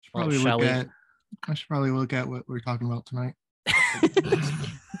Well, Probably shall look we? at. I should probably look at what we're talking about tonight.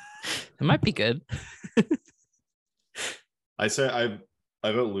 It might be good. I say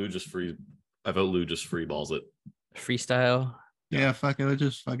I vote Lou just free. I vote Lou just free balls it Freestyle. Yeah, fuck it. Let's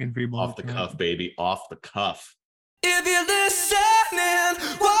just fucking free ball off the cuff, baby, off the cuff. If you're listening,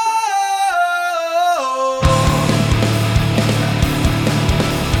 whoa.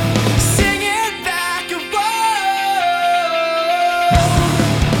 Sing it back and whoa.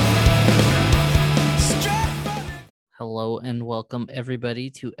 Hello and welcome everybody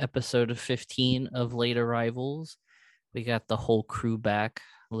to episode 15 of Late Arrivals. We got the whole crew back.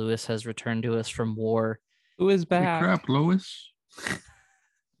 Lewis has returned to us from war. Who is Holy back? crap, Lois.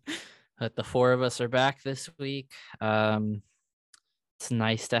 But the four of us are back this week. It's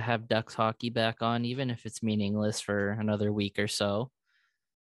nice to have Ducks hockey back on, even if it's meaningless for another week or so.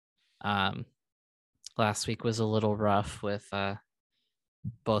 Last week was a little rough with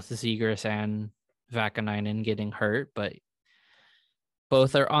both Zegras and Vakanainen getting hurt, but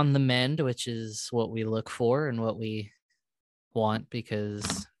both are on the mend, which is what we look for and what we want,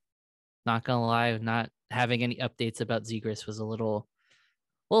 because not gonna lie, not having any updates about Zegras was a little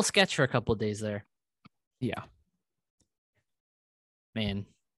sketch for a couple of days there. Yeah. Man,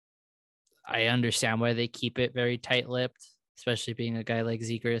 I understand why they keep it very tight-lipped, especially being a guy like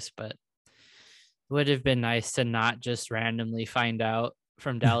Zegras, but it would have been nice to not just randomly find out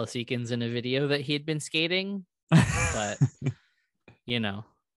from Dallas Eakins in a video that he had been skating. But, you know,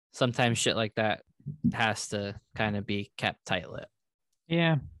 sometimes shit like that has to kind of be kept tight-lipped.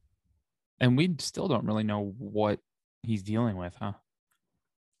 Yeah. And we still don't really know what he's dealing with, huh?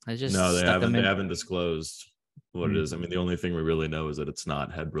 I just No, they stuck him in. haven't disclosed what it is. I mean, the only thing we really know is that it's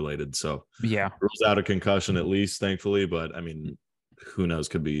not head related. So Yeah. rules out a concussion at least, thankfully. But I mean, who knows?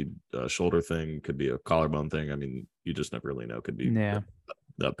 Could be a shoulder thing, could be a collarbone thing. I mean, you just never really know. Could be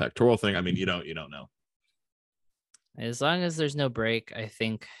the pectoral thing. I mean, you don't know. As long as there's no break, I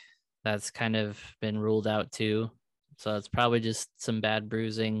think that's kind of been ruled out too. So it's probably just some bad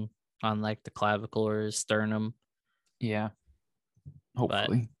bruising on like the clavicle or his sternum. Yeah.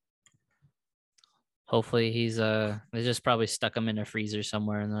 Hopefully. Hopefully he's they just probably stuck him in a freezer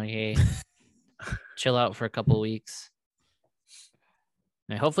somewhere and like, hey, chill out for a couple weeks.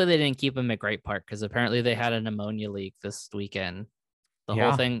 And hopefully they didn't keep him at Great Park, because apparently they had a pneumonia leak this weekend. The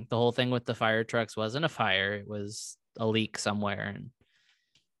whole thing with the fire trucks wasn't a fire; it was a leak somewhere, and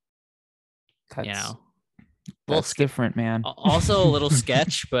That's different, man. Also a little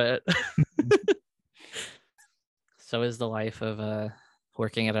sketch, but so is the life of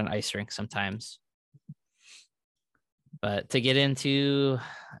working at an ice rink sometimes. But to get into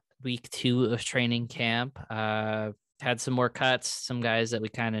week 2 of training camp, had some more cuts, some guys that we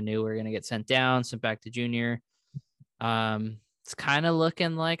kind of knew were going to get sent down, sent back to junior. It's kind of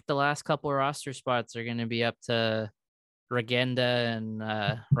looking like the last couple of roster spots are going to be up to Regenda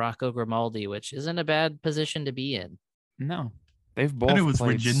and Rocco Grimaldi, which isn't a bad position to be in. No, they've both. It was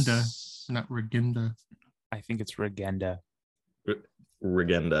played... Regenda, not Regenda. I think it's Regenda.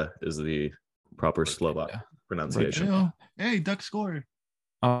 Regenda is the proper Slovak pronunciation. Hey, Duck scored.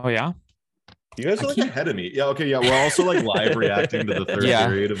 Oh yeah. You guys are like ahead of me. Yeah, okay, yeah. We're also like live reacting to the third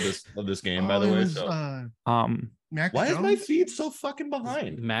period of this game, by the way. Max why Jones? is my feed so fucking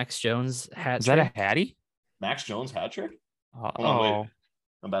behind? Max Jones hat Is trick. that a Hattie? Max Jones hat trick? Hold Oh, on, wait.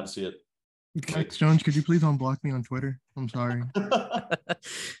 I'm about to see it. Max Jones, could you please unblock me on Twitter? I'm sorry.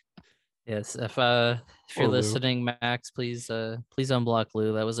 Yes, if you're Lou. listening, Max, please unblock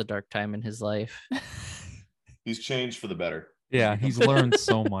Lou. That was a dark time in his life. He's changed for the better. yeah, he's learned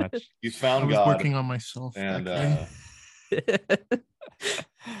so much. He's I found was God. working on myself. And back then.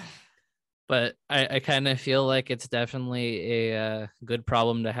 But I kind of feel like it's definitely a good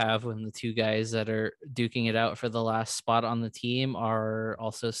problem to have when the two guys that are duking it out for the last spot on the team are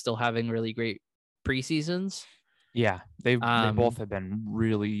also still having really great preseasons. Yeah, they both have been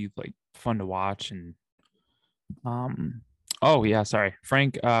really like fun to watch. And oh yeah, sorry,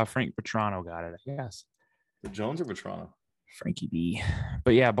 Frank Petrano got it, I guess. Jones or Vetrano? Frankie B.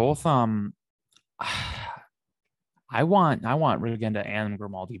 But yeah, both I want Regenda and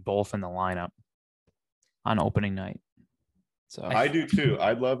Grimaldi both in the lineup on opening night. So I do too.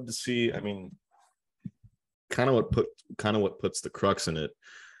 I'd love to see. I mean, kind of what puts the crux in it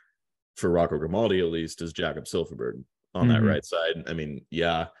for Rocco Grimaldi, at least, is Jakob Silfverberg on that right side. I mean,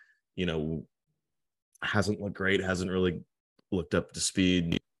 yeah, hasn't looked great, hasn't really looked up to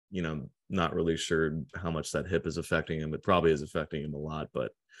speed. Not really sure how much that hip is affecting him. It probably is affecting him a lot,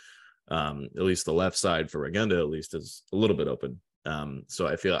 but at least the left side for Regenda at least is a little bit open. So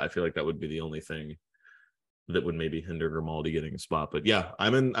I feel like that would be the only thing that would maybe hinder Grimaldi getting a spot. But yeah,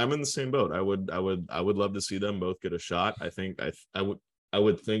 I'm in the same boat. I would love to see them both get a shot. I think I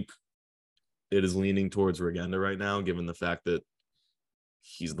would think it is leaning towards Regenda right now, given the fact that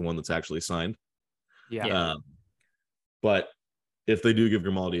he's the one that's actually signed. Yeah. But if they do give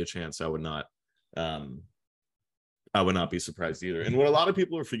Grimaldi a chance, I would not be surprised either. And what a lot of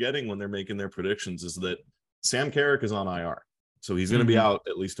people are forgetting when they're making their predictions is that Sam Carrick is on IR. So he's going to be out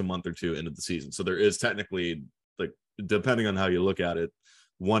at least a month or two into the season. So there is technically, like, depending on how you look at it,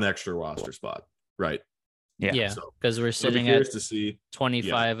 one extra roster spot, right? Yeah, because we're sitting at to see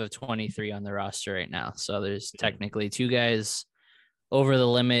 25 of 23 on the roster right now. So there's technically two guys over the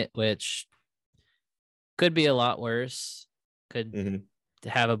limit, which could be a lot worse. Could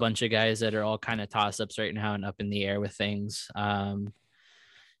have a bunch of guys that are all kind of toss-ups right now and up in the air with things.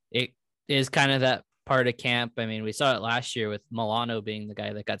 It is kind of that part of camp. I mean, we saw it last year with Milano being the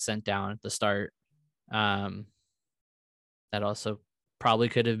guy that got sent down at the start. That also probably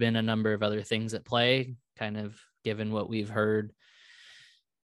could have been a number of other things at play, kind of given what we've heard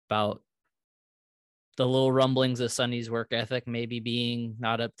about the little rumblings of Sonny's work ethic maybe being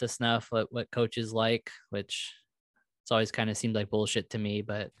not up to snuff, what coaches like, which it's always kind of seemed like bullshit to me.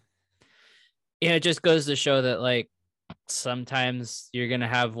 But yeah, it just goes to show that, like, sometimes you're going to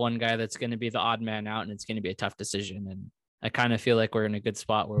have one guy that's going to be the odd man out and it's going to be a tough decision. And I kind of feel like we're in a good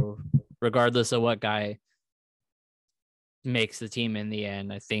spot where, regardless of what guy makes the team in the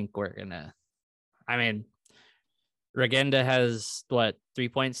end, I think we're going to, I mean, Regenda has 3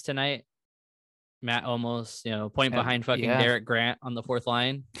 points tonight. Matt almost, point behind fucking Derek Grant on the fourth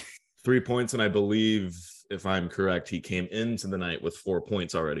line. 3 points. And I believe, if I'm correct, he came into the night with 4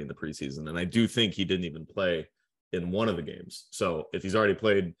 points already in the preseason. And I do think he didn't even play in one of the games. So if he's already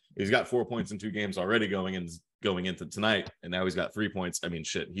played, he's got 4 points in 2 games already going into tonight, and now he's got 3 points. I mean,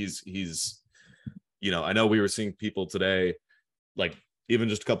 shit, he's I know we were seeing people today, like even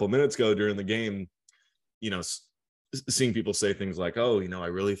just a couple of minutes ago during the game, seeing people say things like, oh, I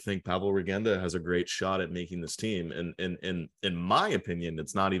really think Pavel Regenda has a great shot at making this team. And in my opinion,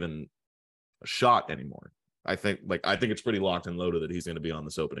 it's not even a shot anymore. I think it's pretty locked and loaded that he's going to be on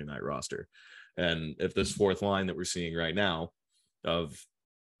this opening night roster. And if this fourth line that we're seeing right now of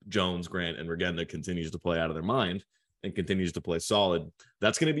Jones, Grant, and Regenda continues to play out of their mind and continues to play solid,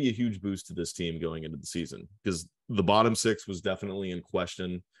 that's going to be a huge boost to this team going into the season, because the bottom six was definitely in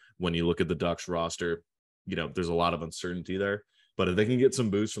question. When you look at the Ducks roster, there's a lot of uncertainty there. But if they can get some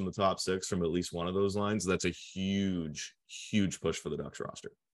boost from the top six from at least one of those lines, that's a huge, huge push for the Ducks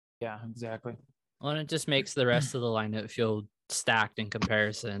roster. Yeah, exactly. Well, and it just makes the rest of the lineup feel stacked in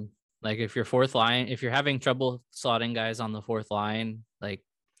comparison. Like, if your fourth line, if you're having trouble slotting guys on the fourth line, like,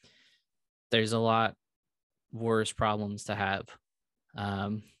 there's a lot worse problems to have.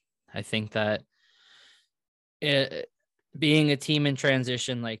 I think that being a team in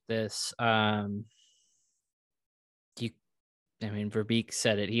transition like this, Verbeek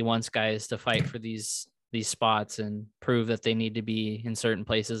said it. He wants guys to fight for these spots and prove that they need to be in certain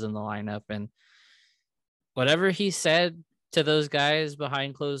places in the lineup. And whatever he said to those guys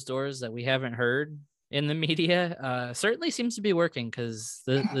behind closed doors that we haven't heard in the media certainly seems to be working, because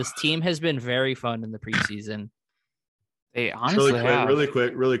this team has been very fun in the preseason. They honestly really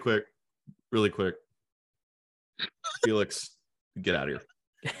quick. Felix, get out of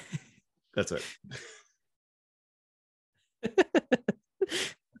here. That's it.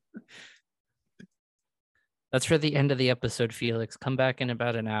 That's for the end of the episode, Felix. Come back in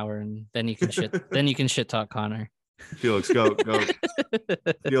about an hour, and then you can shit talk Connor. Felix, go.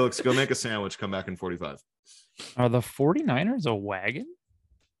 Felix, go make a sandwich. Come back in 45. Are the 49ers a wagon?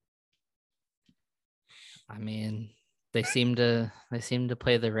 I mean, they seem to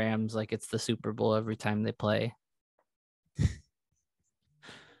play the Rams like it's the Super Bowl every time they play.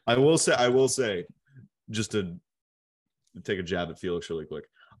 I will say, just to take a jab at Felix really quick.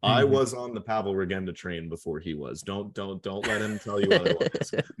 I was on the Pavel Regenda train before he was. Don't let him tell you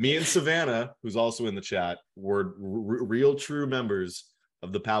otherwise. Me and Savannah, who's also in the chat, were real true members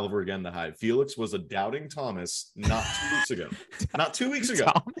of the Pavel Regenda hive. Felix was a doubting Thomas not 2 weeks ago. Not 2 weeks ago.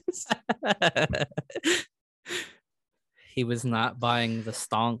 Thomas? He was not buying the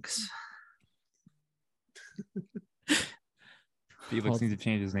stonks. Felix needs to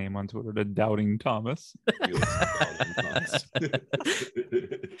change his name on Twitter to Doubting Thomas.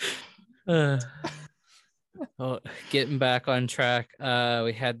 Well, getting back on track,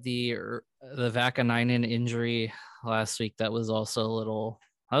 we had the Vakanainen injury last week. That was also a little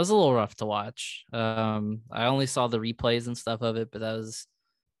rough to watch. I only saw the replays and stuff of it, but that was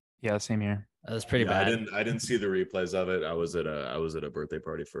same here. That was pretty bad. I didn't see the replays of it. I was at a birthday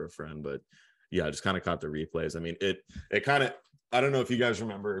party for a friend, but yeah, I just kind of caught the replays. I mean, it kind of, I don't know if you guys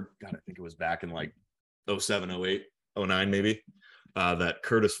remember, God, I think it was back in like 07, 08, 09 maybe, that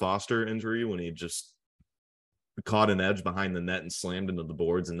Curtis Foster injury when he just caught an edge behind the net and slammed into the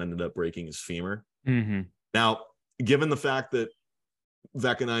boards and ended up breaking his femur. Mm-hmm. Now, given the fact that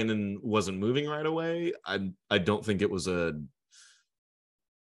Vakanainen wasn't moving right away, I don't think it was a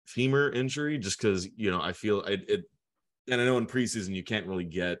femur injury, just because, you know, I feel it, and I know in preseason you can't really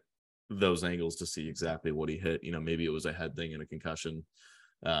get those angles to see exactly what he hit. You know, maybe it was a head thing and a concussion.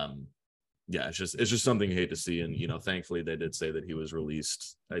 Yeah, it's just something you hate to see. And, you know, thankfully they did say that he was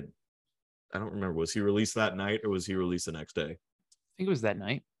released. I don't remember, was he released that night or was he released the next day? I think it was that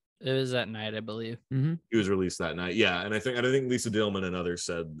night. It was that night, I believe. Mm-hmm. He was released that night. Yeah, and I think Lisa Dillman and others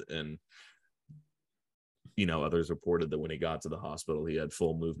said, and you know, others reported that when he got to the hospital, he had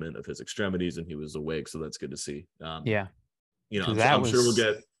full movement of his extremities and he was awake. So that's good to see. Yeah, you know, I'm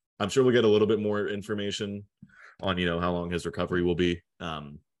sure we'll get a little bit more information on, you know, how long his recovery will be.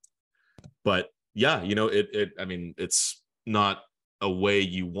 But yeah, you know, I mean, it's not a way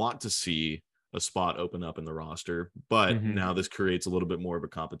you want to see a spot open up in the roster, but now this creates a little bit more of a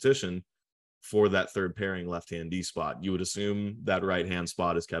competition for that third pairing left-hand D spot. You would assume that right-hand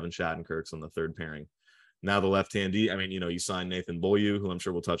spot is Kevin Shattenkirk's on the third pairing. Now the left-hand D, I mean, you know, you signed Nathan Beaulieu, who I'm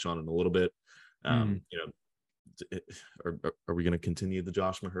sure we'll touch on in a little bit. You know, are we going to continue the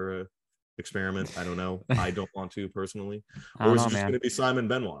Josh Mahura experiment? I don't know. I don't want to personally. Or is it just going to be Simon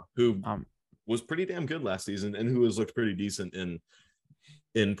Benoit, who was pretty damn good last season and who has looked pretty decent in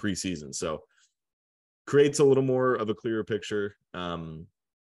preseason? So creates a little more of a clearer picture, you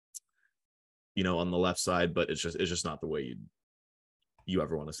know, on the left side, but it's just not the way you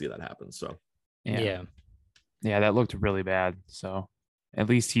ever want to see that happen. So yeah, that looked really bad. So at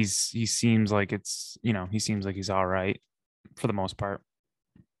least he seems like he seems like he's all right for the most part.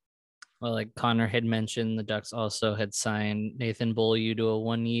 Well, like Connor had mentioned, the Ducks also had signed Nathan Beaulieu to a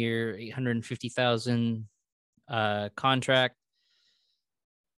 1-year, $850,000 contract.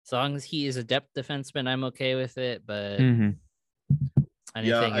 As long as he is a depth defenseman, I'm okay with it. But anything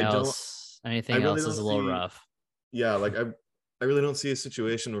else is a little rough. Yeah, like I really don't see a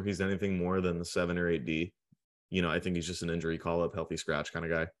situation where he's anything more than the 7 or 8D. You know, I think he's just an injury call-up, healthy scratch kind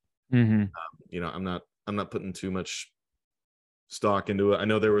of guy. You know, I'm not putting too much stock into it. I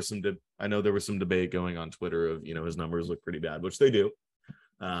know there was some debate going on Twitter of, you know, his numbers look pretty bad, which they do.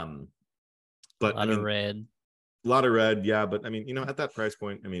 But a lot of red. Yeah. But I mean, you know, at that price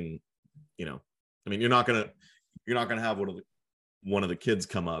point, I mean, you know, you're not gonna have one of the kids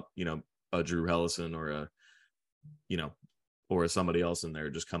come up, you know, a Drew Hellison or somebody else in there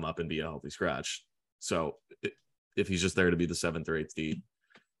just come up and be a healthy scratch. So if he's just there to be the 7th or 8th D,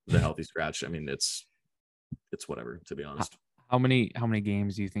 the healthy scratch, I mean, it's whatever, to be honest. How many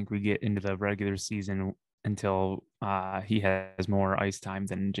games do you think we get into the regular season until he has more ice time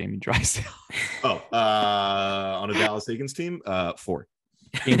than Jamie Drysdale? On a Dallas Eakins team, 4.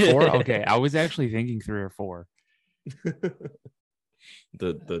 Game 4? Okay, I was actually thinking 3 or 4.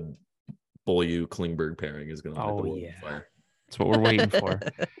 The Beaulieu Klingberg pairing is going to light the world on fire. That's what we're waiting for.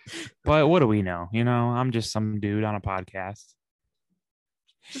 But what do we know? You know, I'm just some dude on a podcast.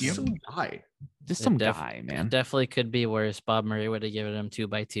 Just some guy. Just some guy, man. It definitely could be worse. Bob Murray would have given him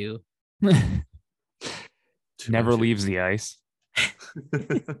 2x2. Never leaves the ice.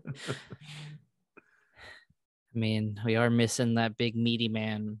 I mean, we are missing that big meaty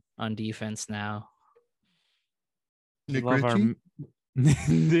man on defense now. Nick Ritchie?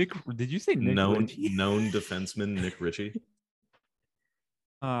 Nick, did you say Nick Ritchie? known defenseman Nick Ritchie?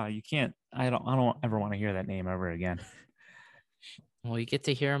 You can't. I don't ever want to hear that name ever again. Well, you get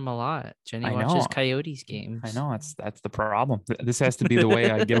to hear him a lot. Jenny watches Coyotes games. I know that's the problem. This has to be the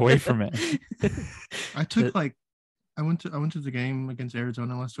way I get away from it. I went to the game against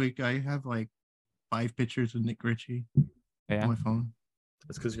Arizona last week. I have like 5 pictures of Nick Ritchie on my phone.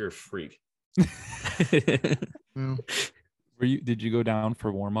 That's because you're a freak. Well, Did you go down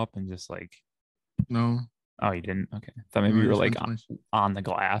for warm up and just like? No. Oh, you didn't. Okay, I thought maybe you were like on the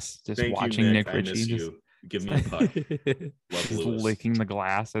glass, just watching Nick Ritchie. Just give me a puck. Just licking the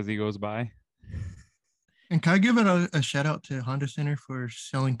glass as he goes by. And can I give it a shout out to Honda Center for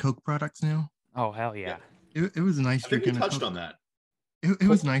selling Coke products now? Oh hell yeah! It was nice. I think we touched on that. It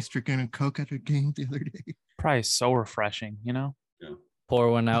was nice drinking a Coke at a game the other day. Probably so refreshing, you know. Yeah. Pour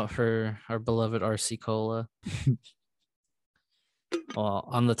one out for our beloved RC Cola. Well,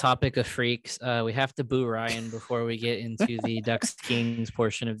 on the topic of freaks, we have to boo Ryan before we get into the Ducks Kings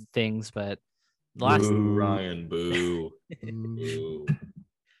portion of things. But boo, Ryan, boo. Boo.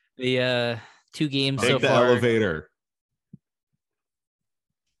 The 2 games Take so the far. elevator.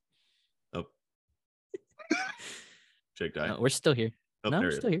 Oh, Jake died. No, we're still here. Oh, No, there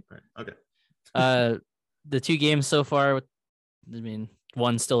we're he still is. here. Right. Okay. The 2 games so far, I mean,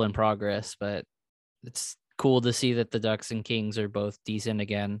 one's still in progress, but it's cool to see that the Ducks and Kings are both decent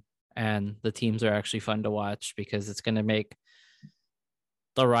again, and the teams are actually fun to watch because it's going to make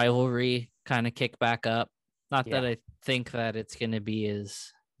the rivalry kind of kick back up. Not that I think that it's going to be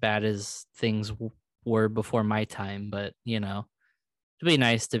as bad as things were before my time, but it'd be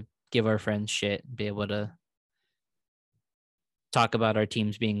nice to give our friends shit and be able to talk about our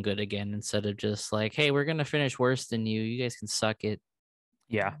teams being good again instead of just like, hey, we're going to finish worse than you. You guys can suck it.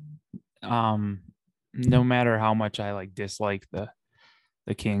 Yeah. No matter how much I like dislike the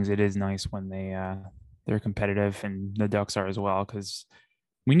Kings, it is nice when they're competitive, and the Ducks are as well, because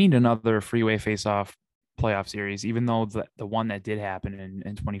we need another freeway face-off playoff series, even though the one that did happen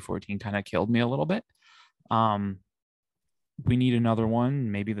in 2014 kind of killed me a little bit. We need another one.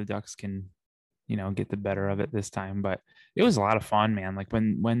 Maybe the Ducks can, get the better of it this time. But it was a lot of fun, man. Like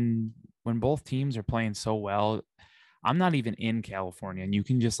when both teams are playing so well, I'm not even in California, and you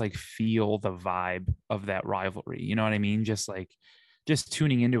can just like feel the vibe of that rivalry. You know what I mean? Just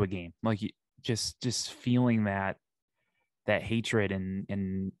tuning into a game, like just feeling that hatred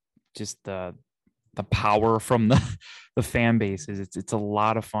and just the power from the fan bases. It's a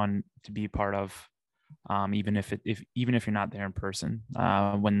lot of fun to be part of. Even if you're not there in person,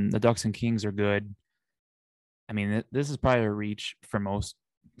 when the Ducks and Kings are good, I mean, this is probably a reach for most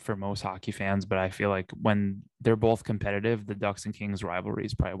hockey fans, but I feel like when they're both competitive, the Ducks and Kings rivalry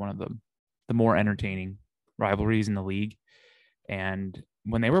is probably one of the more entertaining rivalries in the league. And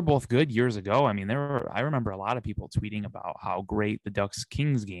when they were both good years ago, I mean, I remember a lot of people tweeting about how great the Ducks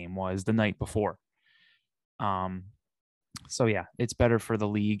Kings game was the night before. So yeah, it's better for the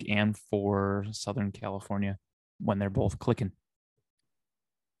league and for Southern California when they're both clicking.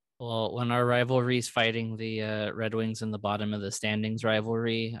 Well, when our rivalry's fighting the Red Wings in the bottom of the standings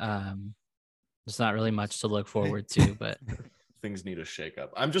rivalry, there's not really much to look forward to, but things need a shakeup.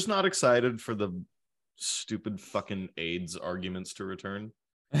 I'm just not excited for the stupid fucking AIDS arguments to return.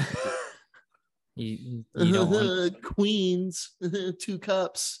 you don't want Queens 2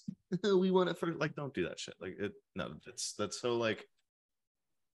 cups. We want it for don't do that shit. That's so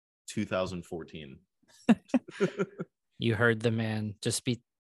 2014. You heard the man. Just be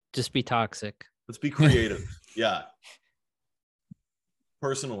toxic. Let's be creative. Yeah.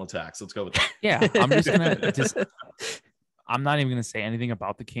 Personal attacks. Let's go with that. Yeah, I'm not even gonna say anything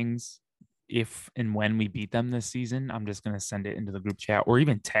about the Kings. If and when we beat them this season, I'm just going to send it into the group chat or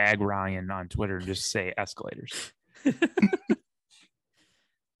even tag Ryan on Twitter and just say escalators.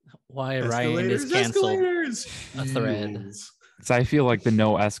 Why Ryan is canceled. A thread. So I feel like the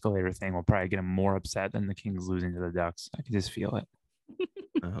no escalator thing will probably get him more upset than the Kings losing to the Ducks. I can just feel it.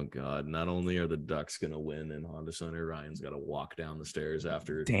 Oh, God. Not only are the Ducks going to win in Honda Center, Ryan's got to walk down the stairs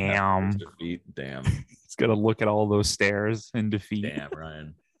after defeat. Damn. He's got to look at all those stairs in defeat. Damn,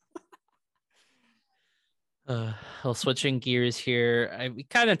 Ryan. Well, switching gears here, we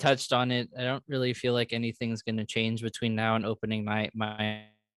kind of touched on it. I don't really feel like anything's going to change between now and opening night,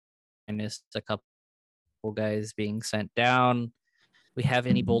 minus a couple guys being sent down. We have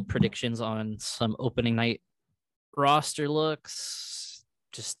any bold predictions on some opening night roster looks,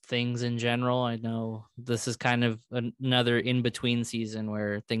 just things in general? I know this is kind of another in-between season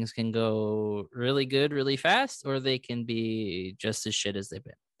where things can go really good, really fast, or they can be just as shit as they've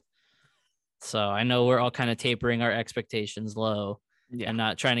been. So I know we're all kind of tapering our expectations low and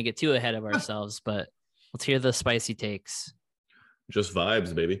not trying to get too ahead of ourselves, but let's hear the spicy takes. Just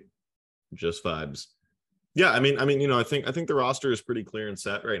vibes, baby. Just vibes. Yeah, I mean, I think the roster is pretty clear and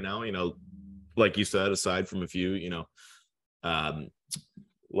set right now. Like you said, aside from a few,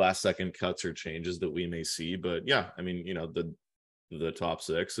 last second cuts or changes that we may see, but yeah, I mean, the top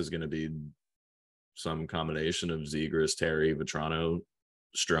 6 is going to be some combination of Zegras, Terry, Vetrano,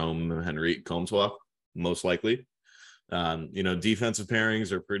 Strome, Henrique, Comtois, most likely. Defensive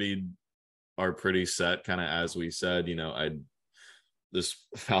pairings are pretty set, kind of as we said. This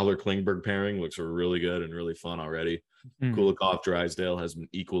Fowler Klingberg pairing looks really good and really fun already. Kulikov Drysdale has been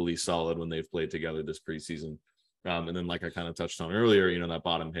equally solid when they've played together this preseason. And then, like I kind of touched on earlier, that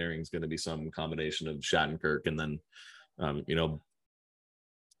bottom pairing is going to be some combination of Shattenkirk and then, Benoit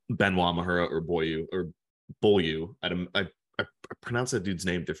Mahura or Beaulieu. I pronounce that dude's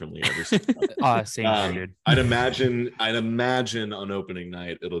name differently every single time. Same dude. I'd imagine on opening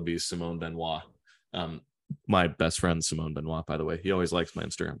night it'll be Simone Benoit. My best friend Simone Benoit, by the way. He always likes my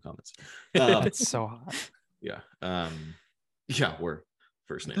Instagram comments. It's so hot. Yeah. We're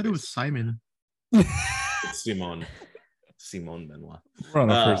first name. I thought it was Simon. Simone Benoit. We're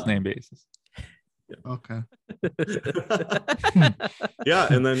on a first name basis. Okay.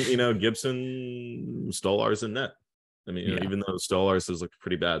 Yeah, and then Gibson, Stolars, and net. I mean, even though Stolars has looked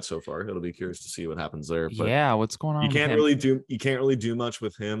pretty bad so far, it'll be curious to see what happens there. But yeah, what's going on? You can't really do much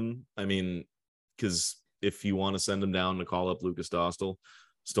with him. I mean, because if you want to send him down to call up Lucas Dostal,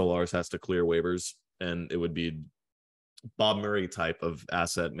 Stolars has to clear waivers, and it would be Bob Murray type of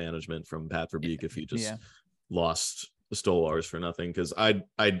asset management from Pat Verbeek if he just lost the Stolars for nothing. Because I'd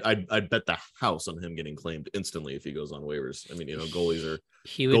bet the house on him getting claimed instantly if he goes on waivers. I mean, goalies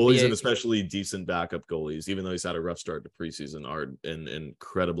and especially decent backup goalies, even though he's had a rough start to preseason, are an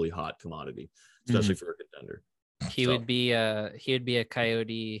incredibly hot commodity, especially for a contender. He would be a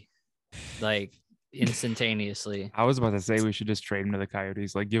Coyote like instantaneously. I was about to say we should just trade him to the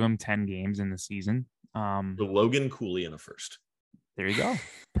Coyotes, like give him 10 games in the season. The Logan Cooley in a first. There you go.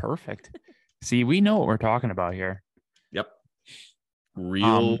 Perfect. See, we know what we're talking about here. Yep.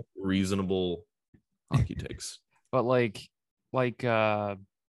 Real reasonable hockey takes. But like what Connor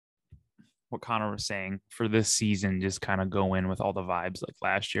was saying, for this season, just kind of go in with all the vibes like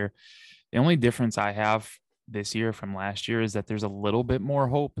last year. The only difference I have this year from last year is that there's a little bit more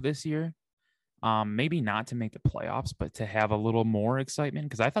hope this year. Maybe not to make the playoffs, but to have a little more excitement,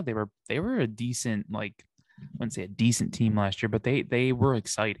 because I thought they were a decent, like, I wouldn't say a decent team last year, but they were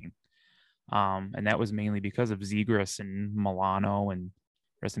exciting. And that was mainly because of Zegras and Milano and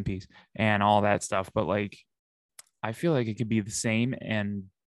rest in peace and all that stuff. But like, I feel like it could be the same. And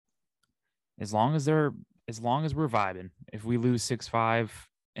as long as we're vibing, if we lose 6-5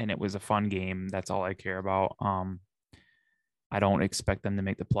 and it was a fun game, that's all I care about. I don't expect them to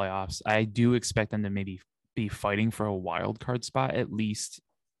make the playoffs. I do expect them to maybe be fighting for a wild card spot, at least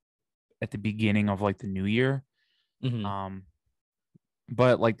at the beginning of like the new year. Mm-hmm.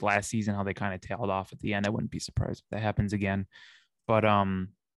 But like last season, how they kind of tailed off at the end, I wouldn't be surprised if that happens again. But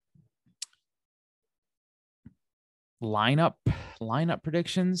lineup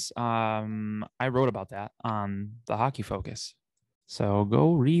predictions. I wrote about that on the Hockey Focus. So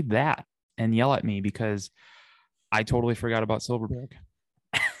go read that and yell at me because I totally forgot about Silverberg.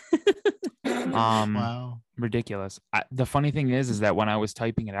 Wow. Ridiculous. The funny thing is that when I was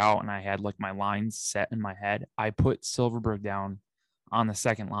typing it out and I had like my lines set in my head, I put Silverberg down on the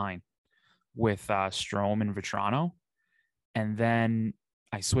second line with Strome and Vetrano. And then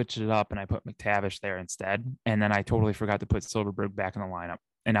I switched it up and I put McTavish there instead. And then I totally forgot to put Silverberg back in the lineup.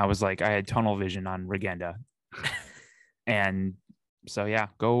 And I was like, I had tunnel vision on Regenda. And so, yeah,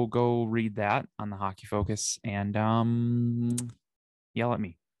 go read that on the Hockey Focus and yell at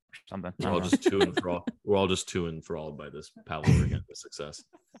me or something. We're all just too enthralled by this Pavel Regenda success.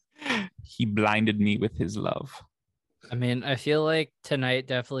 He blinded me with his love. I mean, I feel like tonight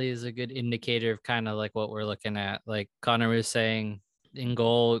definitely is a good indicator of kind of like what we're looking at. Like Connor was saying, in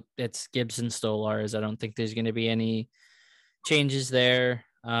goal, it's Gibson Stolars. I don't think there's going to be any changes there.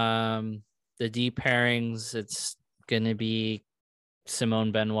 The deep pairings, it's going to be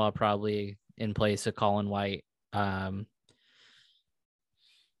Simone Benoit probably in place of Colin White. I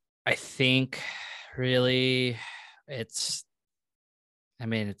think really it's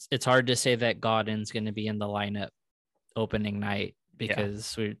hard to say that Godin's going to be in the lineup opening night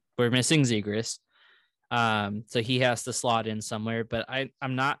because we're missing Zegras. So he has to slot in somewhere, but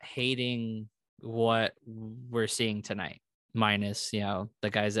I'm not hating what we're seeing tonight, minus, the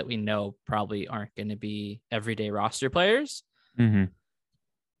guys that we know probably aren't going to be everyday roster players. Mm-hmm.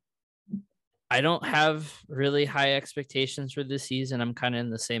 I don't have really high expectations for this season. I'm kind of in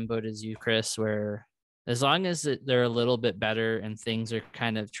the same boat as you, Chris, where as long as they're a little bit better and things are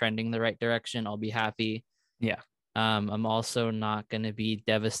kind of trending the right direction, I'll be happy. Yeah. I'm also not going to be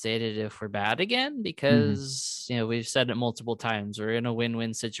devastated if we're bad again because, we've said it multiple times. We're in a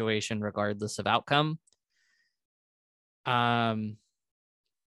win-win situation regardless of outcome. But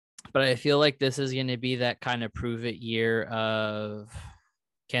I feel like this is going to be that kind of prove it year of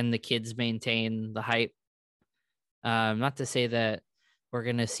can the kids maintain the hype? Not to say that we're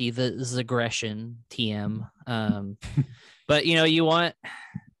going to see the aggression TM. But, you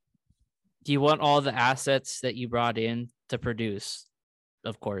want all the assets that you brought in to produce,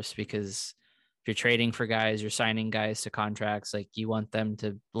 of course, because if you're trading for guys, you're signing guys to contracts, like you want them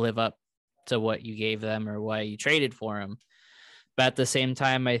to live up to what you gave them or why you traded for them. But at the same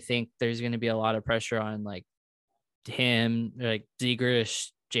time, I think there's going to be a lot of pressure on like him, like Zegras,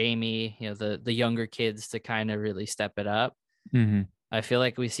 Jamie, the younger kids to kind of really step it up. Mm-hmm. I feel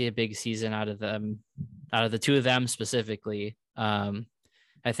like we see a big season out of the two of them specifically.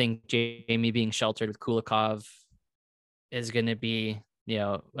 I think Jamie being sheltered with Kulikov is going to be,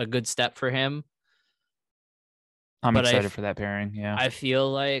 a good step for him. I'm excited for that pairing. Yeah. I feel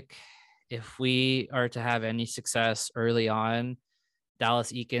like if we are to have any success early on,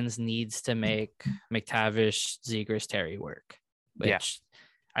 Dallas Eakins needs to make McTavish, Zegras, Terry work, which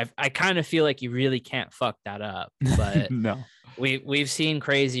I kind of feel like you really can't fuck that up. But No. we've seen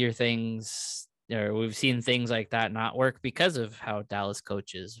crazier things, or we've seen things like that not work because of how Dallas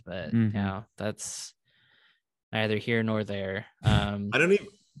coaches. But that's neither here nor there. I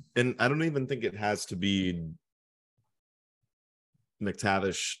don't even think it has to be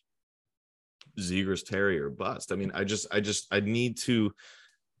McTavish, Zegras, Terry, or bust. I mean, I need to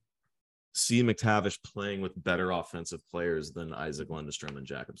see McTavish playing with better offensive players than Isaac Lundestrom and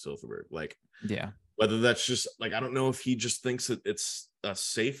Jakob Silfverberg. Like, whether that's just like, I don't know if he just thinks that it's a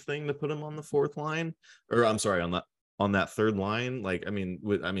safe thing to put him on the fourth line, or I'm sorry, on that third line. Like, I mean,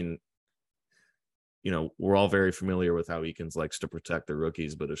 you know, we're all very familiar with how Eakins likes to protect the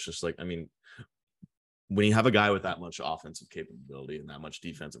rookies, but it's just like, I mean, when you have a guy with that much offensive capability and that much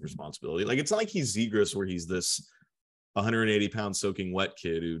defensive responsibility, like, it's not like he's Zegras where he's this 180-pound soaking wet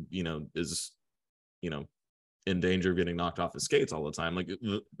kid who, you know, is, you know, in danger of getting knocked off his skates all the time. Like,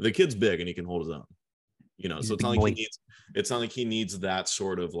 the kid's big and he can hold his own, you know. So it's not like he needs that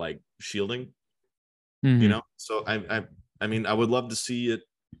sort of like shielding, you know. So I mean, I would love to see it.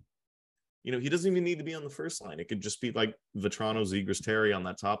 You know, he doesn't even need to be on the first line. It could just be like Vetrano, Zegras, Terry on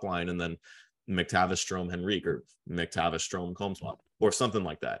that top line, and then McTavish, Strome, Henrique, or McTavish, Strome, Comswap, or something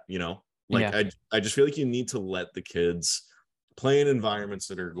like that, you know. Like, I just feel like you need to let the kids play in environments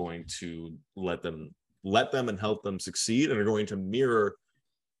that are going to let them and help them succeed, and are going to mirror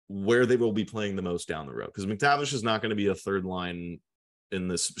where they will be playing the most down the road. Because McTavish is not going to be a third line in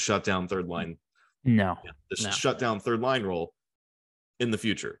this shutdown third line. Shutdown third line role in the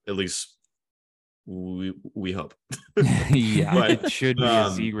future, at least we hope. But, it should be a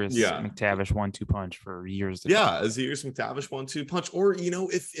Zegras McTavish 1-2 punch for years. A Zegras McTavish 1-2 punch, or, you know,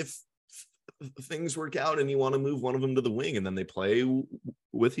 if things work out and you want to move one of them to the wing and then they play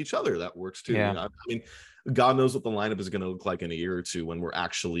with each other, that works too. You know? I mean, God knows what the lineup is going to look like in a year or two when we're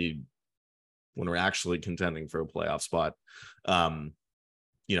actually contending for a playoff spot,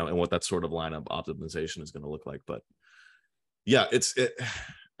 you know, and what that sort of lineup optimization is going to look like. But yeah,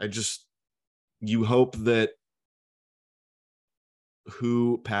 you hope that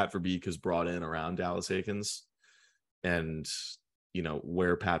who Pat Verbeek has brought in around Dallas Eakins, and, you know,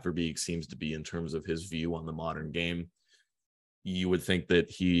 where Pat Verbeek seems to be in terms of his view on the modern game, you would think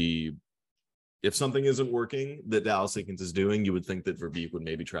that if something isn't working that Dallas Eakins is doing, you would think that Verbeek would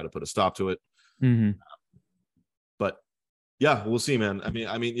maybe try to put a stop to it. But yeah, we'll see, man. I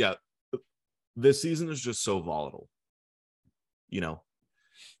mean, yeah, this season is just so volatile, you know.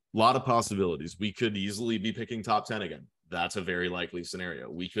 A lot of possibilities. We could easily be picking top 10 again. That's a very likely scenario.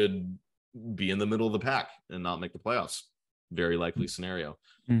 We could be in the middle of the pack and not make the playoffs. Very likely scenario.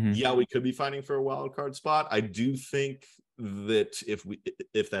 Yeah, we could be fighting for a wild card spot. I do think that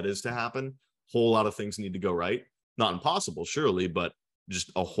if that is to happen, a whole lot of things need to go right. Not impossible, surely, but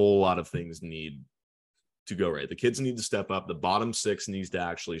just a whole lot of things need to go right. The kids need to step up. The bottom six needs to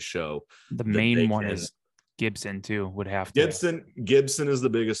actually show. The main one is Gibson too would have to. Gibson is the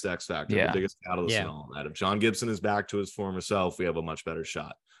biggest X factor, the biggest catalyst in all that. If John Gibson is back to his former self, we have a much better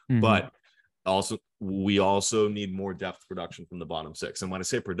shot. But we also need more depth production from the bottom six. And when I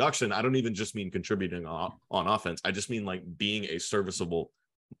say production, I don't even just mean contributing on offense. I just mean like being a serviceable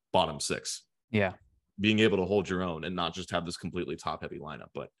bottom six. Yeah. Being able to hold your own and not just have this completely top heavy lineup.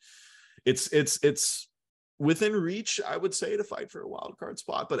 But it's within reach, I would say, to fight for a wild card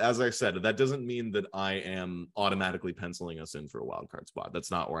spot. But as I said, that doesn't mean that I am automatically penciling us in for a wild card spot.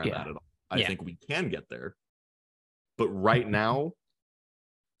 That's not where I'm at all. I think we can get there. But right now,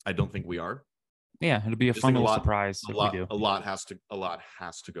 I don't think we are. Yeah, it'll be a fun little surprise if we do. A lot has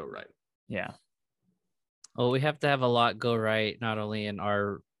to go right. Yeah. Well, we have to have a lot go right, not only in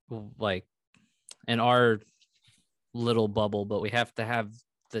our little bubble, but we have to have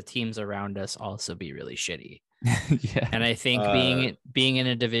the teams around us also be really shitty. And I think being in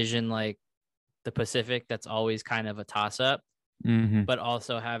a division like the Pacific, that's always kind of a toss-up. But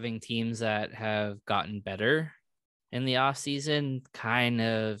also having teams that have gotten better in the off season kind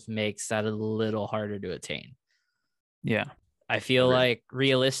of makes that a little harder to attain. Yeah. I feel like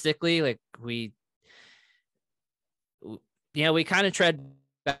realistically, like we kind of tread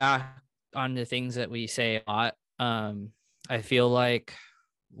back on the things that we say a lot. I feel like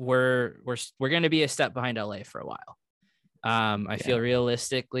we're going to be a step behind LA for a while. I feel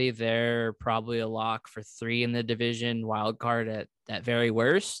realistically they're probably a lock for 3 in the division, wild card at very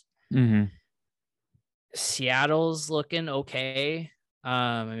worst. Seattle's looking okay.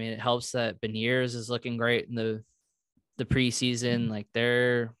 I mean, it helps that Beniers is looking great in the preseason. Like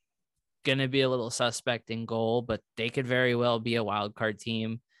they're going to be a little suspect in goal, but they could very well be a wild card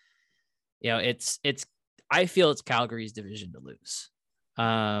team. I feel it's Calgary's division to lose.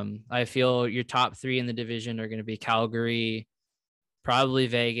 I feel your top 3 in the division are going to be Calgary, probably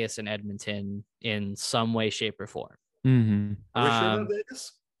Vegas, and Edmonton in some way, shape, or form. Mm-hmm. Are we sure about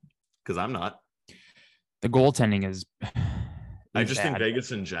Vegas? Because I'm not. The goaltending is I just think bad.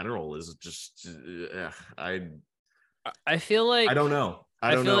 Vegas in general is just. I feel like I don't know.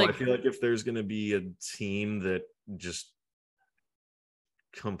 I don't know. like, I feel like if there's going to be a team that just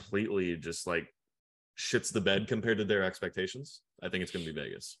completely just like shits the bed compared to their expectations, I think it's going to be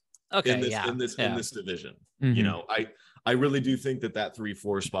Vegas. Okay, in this division. Mm-hmm. You know, I really do think that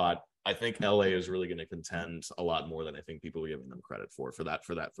 3-4 spot. I think LA is really going to contend a lot more than I think people are giving them credit for that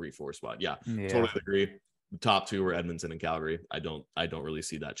 3-4 spot. Yeah, totally agree. The top 2 are Edmonton and Calgary. I don't really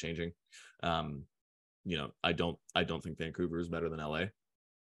see that changing. You know, I don't think Vancouver is better than LA.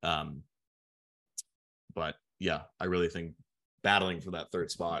 But yeah, I really think battling for that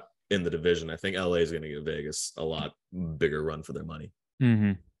 3rd spot in the division, I think LA is going to give Vegas a lot bigger run for their money.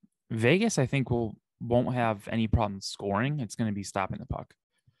 Mm-hmm. Vegas, I think, won't have any problem scoring. It's going to be stopping the puck.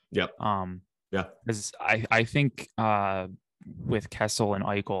 Yep. Yeah. Because I think with Kessel and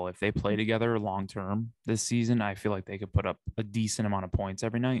Eichel, if they play together long term this season, I feel like they could put up a decent amount of points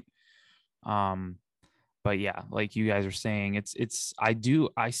every night. But yeah, like you guys are saying,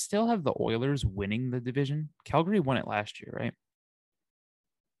 I still have the Oilers winning the division. Calgary won it last year, right?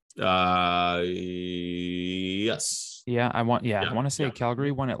 Yes. Yeah, I want to say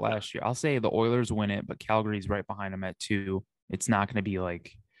Calgary won it last year. I'll say the Oilers win it, but Calgary's right behind them at 2. It's not going to be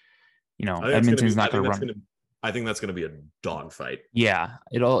like, you know, Edmonton's not going to run. I think that's going to be a dogfight. Yeah,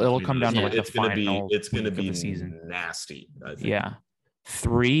 it'll come down to like the final. It's going to be the season. Nasty. I think. Yeah,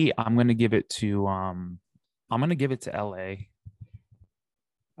 3. I'm going to give it to LA.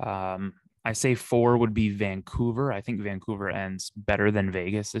 I say 4 would be Vancouver. I think Vancouver ends better than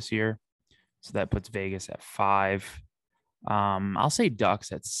Vegas this year, so that puts Vegas at 5. I'll say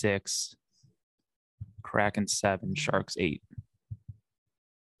Ducks at 6, Kraken 7, Sharks 8.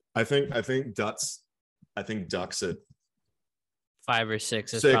 I think Ducks at 5 or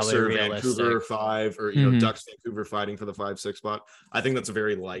 6 is 6 probably or realistic. Vancouver 5, or you know, Ducks Vancouver fighting for the 5-6 spot. I think that's a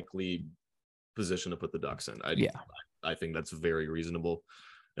very likely position to put the Ducks in. I think that's very reasonable,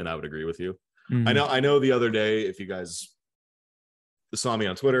 and I would agree with you. Mm-hmm. I know the other day, if you guys saw me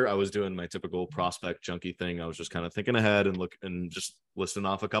on Twitter, I was doing my typical prospect junkie thing. I was just kind of thinking ahead and just listing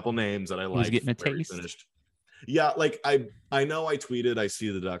off a couple names that I like. Getting a taste. Finished. Yeah, like I know I tweeted I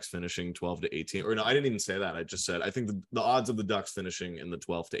see the Ducks finishing 12 to 18, or no, I didn't even say that. I just said I think the odds of the Ducks finishing in the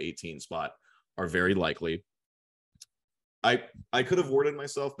 12 to 18 spot are very likely. I could have worded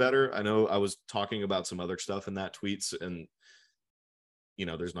myself better. I know I was talking about some other stuff in that tweets, and you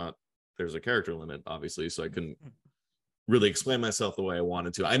know, there's a character limit, obviously, so I couldn't really explain myself the way I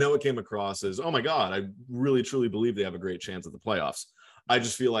wanted to. I know it came across as, oh my God, I really truly believe they have a great chance at the playoffs. I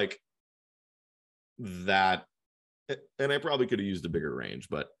just feel like that, and I probably could have used a bigger range,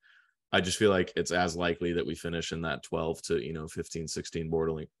 but I just feel like it's as likely that we finish in that 12 to 15, 16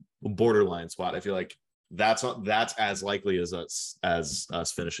 borderline spot. I feel like that's as likely as us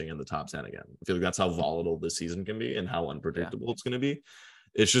finishing in the top 10 again. I feel like that's how volatile this season can be and how unpredictable it's going to be.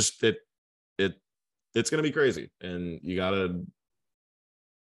 It's just it's going to be crazy, and you got to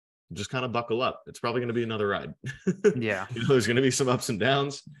just kind of buckle up. It's probably going to be another ride. Yeah. There's going to be some ups and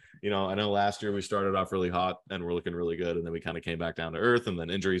downs. I know last year we started off really hot and we're looking really good, and then we kind of came back down to earth, and then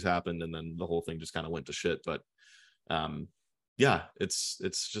injuries happened, and then the whole thing just kind of went to shit. But yeah, it's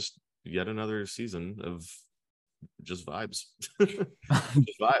just yet another season of just vibes.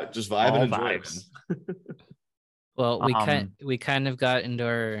 just vibe All and enjoy vibes. Well, we kind of got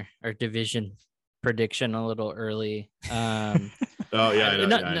into our division prediction a little early. Oh yeah, I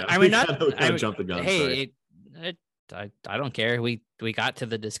know. I mean, not jump the gun. Hey, I don't care. We got to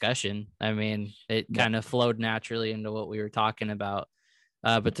the discussion. I mean, it kind of flowed naturally into what we were talking about.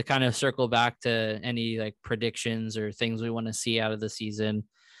 But to kind of circle back to any like predictions or things we want to see out of the season,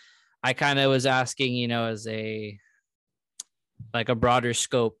 I kind of was asking, as a broader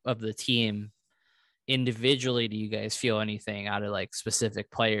scope of the team. Individually, do you guys feel anything out of like specific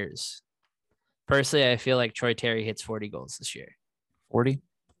players? Personally, I feel like Troy Terry hits 40 goals this year. 40? Do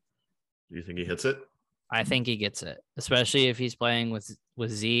you think he hits it? I think he gets it, especially if he's playing with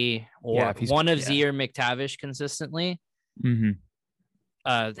Z or one of Z or McTavish consistently.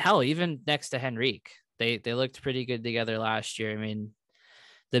 Mm-hmm. Hell, even next to Henrique, they looked pretty good together last year. I mean,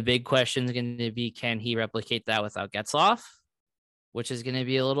 the big question is going to be, can he replicate that without Getzlaf, which is going to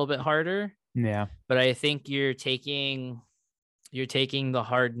be a little bit harder. Yeah. But I think you're taking you're taking the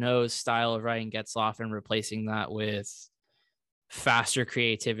hard-nosed style of Ryan Getzlaf and replacing that with faster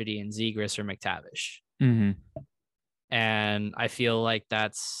creativity in Zegras or McTavish. Mm-hmm. And I feel like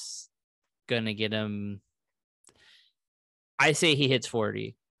that's going to get him. I say he hits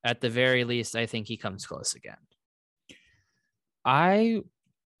 40. At the very least, I think he comes close again. I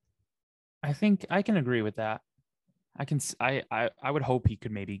think I can agree with that. I would hope he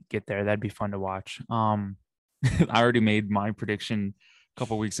could maybe get there. That'd be fun to watch. I already made my prediction a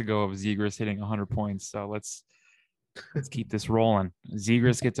couple weeks ago of Zegras hitting 100 points. So let's keep this rolling.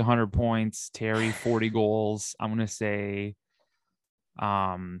 Zegras gets 100 points, Terry 40 goals. I'm going to say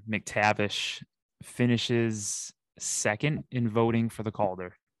McTavish finishes second in voting for the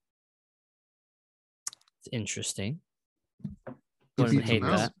Calder. It's interesting. He Wouldn't beats hate him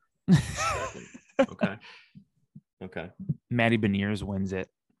out. that. Okay. Matty Beniers wins it.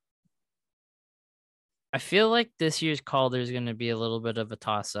 I feel like this year's Calder is going to be a little bit of a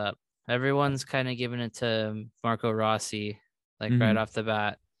toss-up. Everyone's kind of giving it to Marco Rossi, like right off the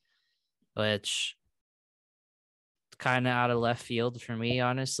bat, which kind of out of left field for me,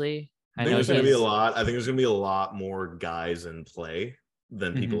 honestly. I think there's going to be a lot. I think there's going to be a lot more guys in play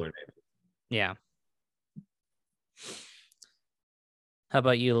than people are naming. Yeah. How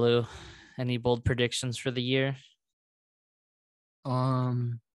about you, Lou? Any bold predictions for the year? Or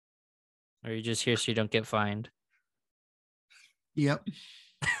are you just here so you don't get fined? Yep.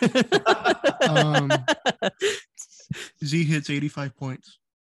 Z hits 85 points.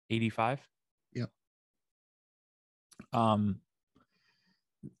 85? Yep.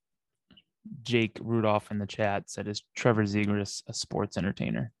 Jake Rudolph in the chat said, is Trevor Zegras a sports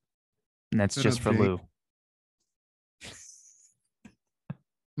entertainer? And that's Shut just up, for Jake. Lou.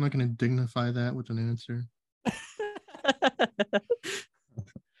 I'm not going to dignify that with an answer.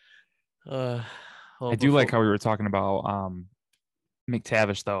 I do like how we were talking about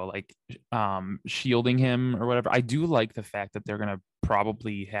McTavish, though, like shielding him or whatever. I do like the fact that they're going to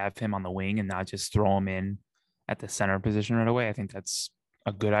probably have him on the wing and not just throw him in at the center position right away. I think that's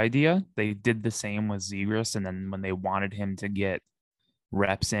a good idea. They did the same with Zegras, and then when they wanted him to get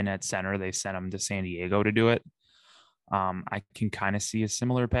reps in at center, they sent him to San Diego to do it. I can kind of see a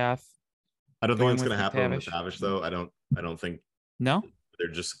similar path. I don't think it's going to happen with McTavish, though. I don't think. No,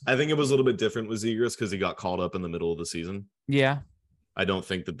 I think it was a little bit different with Zegras because he got called up in the middle of the season. Yeah. I don't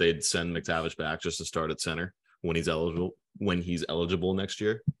think that they'd send McTavish back just to start at center when he's eligible next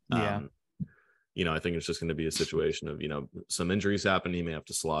year. Yeah. I think it's just going to be a situation of, some injuries happen. He may have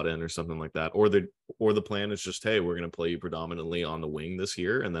to slot in or something like that. Or the plan is just, hey, we're going to play you predominantly on the wing this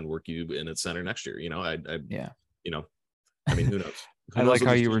year and then work you in at center next year. I mean, who knows? I like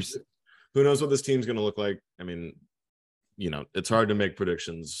how you were. Who knows what this team's going to look like? I mean, it's hard to make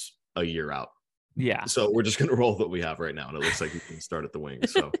predictions a year out. Yeah. So we're just going to roll what we have right now. And it looks like we can start at the wing.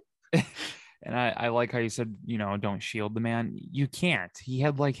 So. And I like how you said, don't shield the man. You can't. He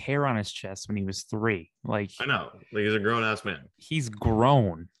had like hair on his chest when he was 3. Like, I know. Like, he's a grown ass man. He's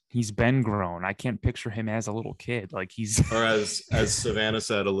grown. He's been grown. I can't picture him as a little kid. Like or as Savannah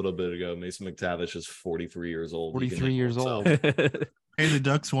said a little bit ago, Mason McTavish is 43 years old. 43 years old. Hey, the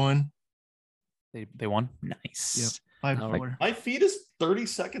Ducks won. They won. Nice. Yep. 5-4. My feed is 30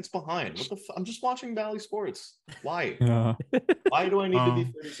 seconds behind. What the? I'm just watching Valley Sports. Why? Yeah. Why do I need to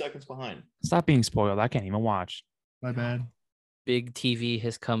be 30 seconds behind? Stop being spoiled. I can't even watch. My bad. Big TV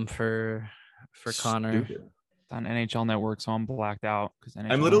has come for Connor. It's on NHL Network, so I'm blacked out because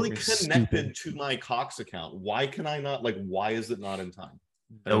I'm literally connected to my Cox account. Why can I not? Like, why is it not in time?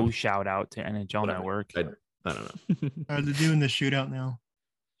 No shout out to NHL Network. I don't know. They're doing the shootout now.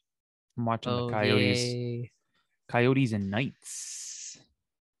 I'm watching the Coyotes. Yay. Coyotes and Knights.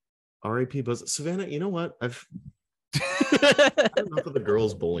 R.I.P. Buzz. Savannah, you know what? I've had enough of the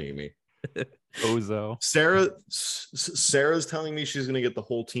girls bullying me. Bozo. Sarah's telling me she's going to get the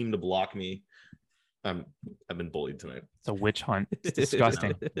whole team to block me. I've been bullied tonight. It's a witch hunt. It's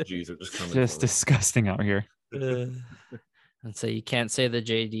disgusting. Jeez, they're just coming. Just disgusting out here. And so you can't say the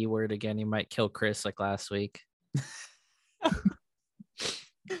JD word again. You might kill Chris like last week.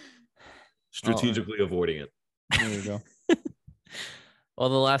 Strategically avoiding it. There you go. Well,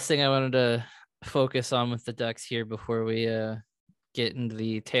 the last thing I wanted to focus on with the Ducks here before we get into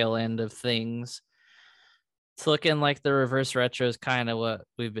the tail end of things, it's looking like the reverse retro is kind of what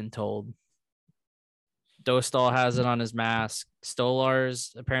we've been told. Dostal has it on his mask.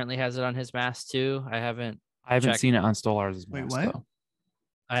 Stolarz apparently has it on his mask too. I haven't seen it on Stolarz' mask. Wait, what? Though.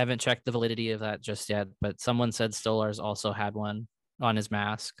 I haven't checked the validity of that just yet, but someone said Stolarz also had one on his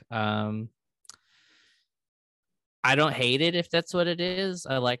mask. I don't hate it if that's what it is.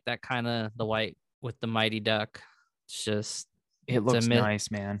 I like that kind of the white with the Mighty Duck. It's just It looks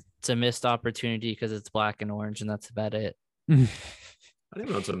nice, man. It's a missed opportunity because it's black and orange, and that's about it. I don't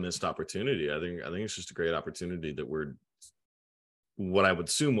even know it's a missed opportunity. I think it's just a great opportunity that what I would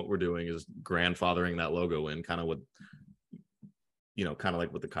assume what we're doing is grandfathering that logo in, kind of what, kind of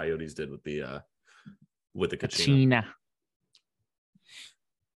like what the Coyotes did with the Kachina.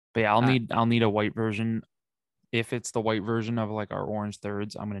 But yeah, I'll need a white version. If it's the white version of like our orange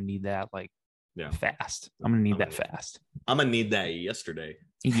thirds, I'm gonna need that fast. I'm gonna need that fast. I'm gonna need that yesterday.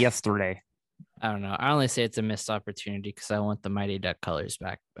 I don't know. I only say it's a missed opportunity because I want the Mighty Duck colors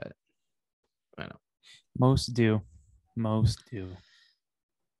back, but I know. Most do.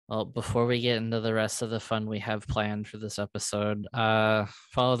 Well, before we get into the rest of the fun we have planned for this episode,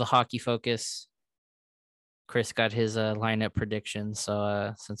 follow the Hockey Focus. Chris got his lineup predictions,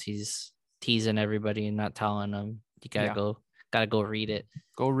 so since he's teasing everybody and not telling them, you gotta go read it.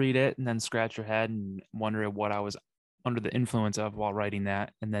 Go read it and then scratch your head and wonder what I was under the influence of while writing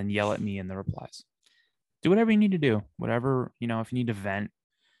that, and then yell at me in the replies. Do whatever you need to do. Whatever, if you need to vent,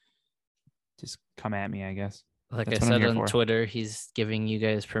 just come at me, I guess. Like I said on Twitter, he's giving you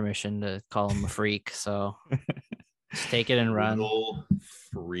guys permission to call him a freak, so just take it and run. Little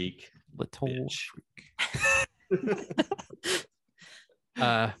freak. But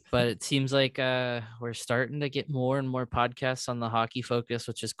it seems like we're starting to get more and more podcasts on the Hockey Focus,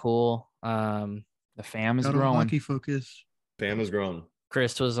 which is cool. The fam is growing. Hockey Focus. Fam is growing.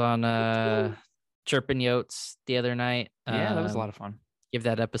 Chris was on Chirpin' Yotes the other night. Yeah, that was a lot of fun. Give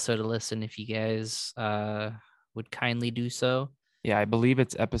that episode a listen if you guys would kindly do so. Yeah, I believe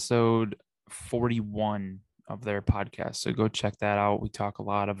it's episode 41 of their podcast. So go check that out. We talk a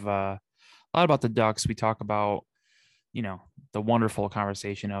lot about the Ducks. We talk about, the wonderful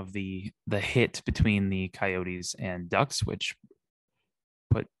conversation of the hit between the Coyotes and Ducks, which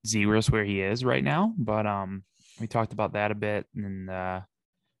put Zegras where he is right now. But we talked about that a bit and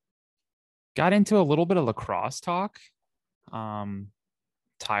got into a little bit of lacrosse talk.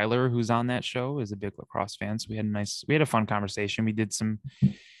 Tyler, who's on that show, is a big lacrosse fan. So we had a fun conversation. We had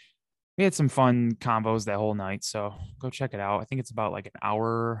some fun combos that whole night. So go check it out. I think it's about like an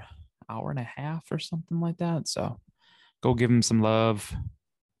hour and a half or something like that. So go give him some love.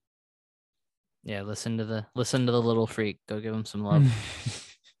 Yeah, listen to the little freak. Go give him some love.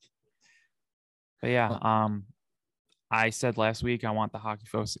 But yeah, I said last week I want the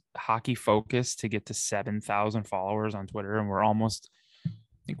Hockey Focus to get to 7,000 followers on Twitter, and we're almost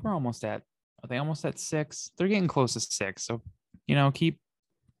at 6. They're getting close to 6. So, keep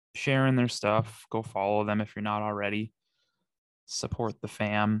sharing their stuff. Go follow them if you're not already. Support the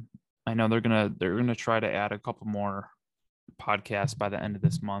fam. I know they're gonna try to add a couple more podcasts by the end of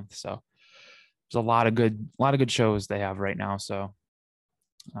this month. So there's a lot of good shows they have right now. So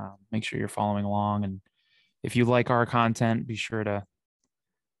make sure you're following along, and if you like our content, be sure to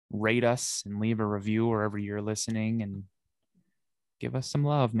rate us and leave a review wherever you're listening and give us some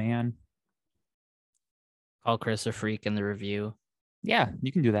love, man. Call Chris a freak in the review. Yeah,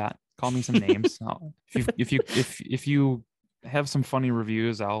 you can do that. Call me some names. If you have some funny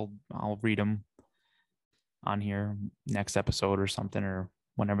reviews, I'll read them on here next episode or something, or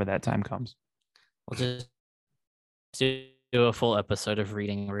whenever that time comes. We'll just do a full episode of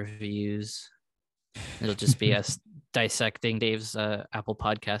reading reviews. It'll just be us dissecting Dave's Apple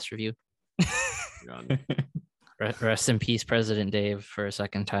Podcast review. Rest in peace, President Dave, for a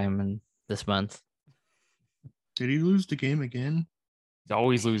second time in this month. Did he lose the game again? He's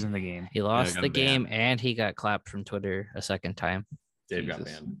always losing the game. He lost the game and he got clapped from Twitter a second time. Dave got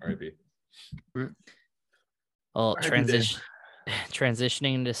banned. R.I.P. Well,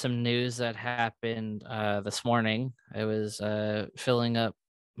 transitioning into some news that happened this morning. I was filling up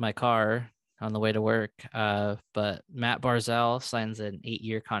my car on the way to work, but Matt Barzal signs an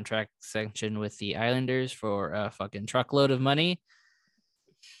 8-year contract extension with the Islanders for a fucking truckload of money.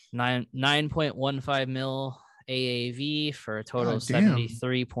 9.15 mil AAV for a total of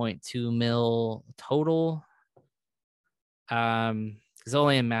 73.2 mil total. It's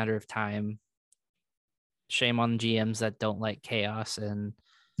only a matter of time. Shame on GMs that don't like chaos and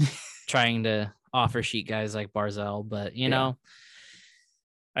trying to offer sheet guys like Barzal, but you know,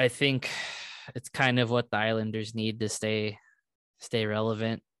 I think it's kind of what the Islanders need to stay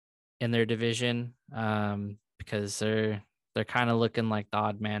relevant in their division, because they're kind of looking like the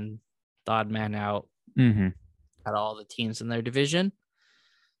odd man out at all the teams in their division.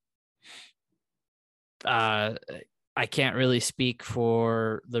 I can't really speak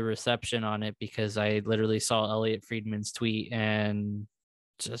for the reception on it because I literally saw Elliot Friedman's tweet and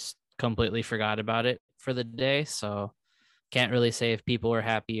just completely forgot about it for the day. So Can't really say if people are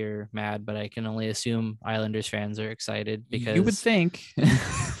happy or mad, but I can only assume Islanders fans are excited because you would think.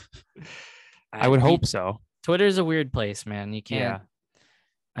 I would hope so. Twitter's a weird place, man. You can't. Yeah.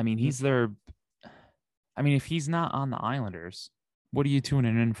 I mean, he's their. I mean, if he's not on the Islanders, what are you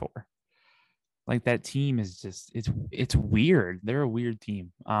tuning in for? Like, that team is just it's weird. They're a weird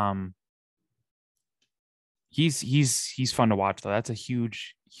team. He's fun to watch though. That's a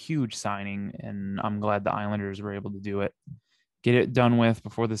huge signing, and I'm glad the Islanders were able to do it. Get it done with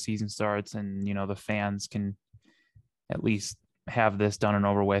before the season starts, and the fans can at least have this done and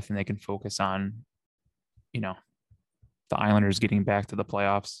over with, and they can focus on the Islanders getting back to the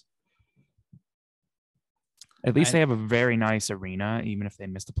playoffs. At least they have a very nice arena, even if they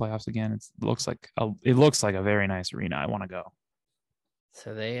miss the playoffs again. It looks like a very nice arena. I want to go.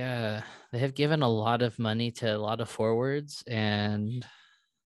 So they have given a lot of money to a lot of forwards, and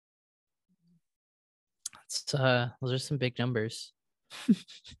those are some big numbers.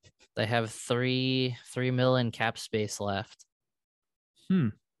 They have $3 million cap space left.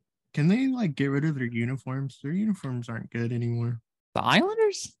 Can they like get rid of their uniforms? Their uniforms aren't good anymore. The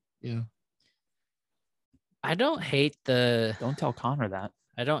Islanders? Yeah. Don't tell Connor that.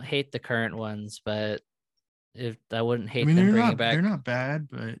 I don't hate the current ones, but if I wouldn't hate them bringing back. They're not bad,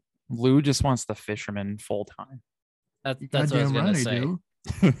 but Lou just wants the fisherman full time. That's what I was gonna say. Do.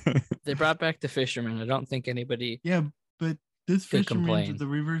 They brought back the fisherman. I don't think anybody. Yeah, but this could fisherman's complain. with the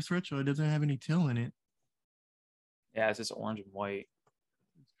reverse retro. It doesn't have any till in it. Yeah, it's just orange and white.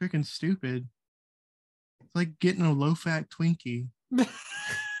 It's freaking stupid. It's like getting a low-fat Twinkie. Like,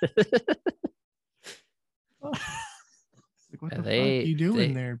 what the fuck are you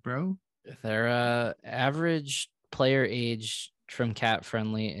doing there, bro? Their average player age from Cat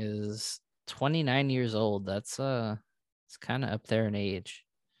Friendly is 29 years old. That's it's kind of up there in age.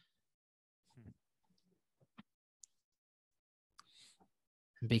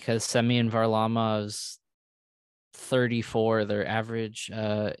 Because Semyon Varlamov's 34, their average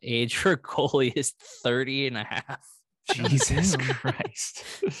age for goalie is 30 and a half. Jesus Christ.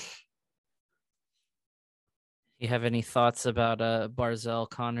 You have any thoughts about Barzal,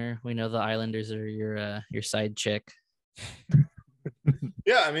 Connor? We know the Islanders are your side chick.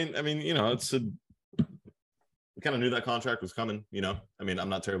 Yeah, I mean, it's we kind of knew that contract was coming. I mean, I'm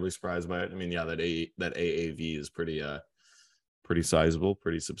not terribly surprised by it. I mean, yeah, that AAV is pretty sizable,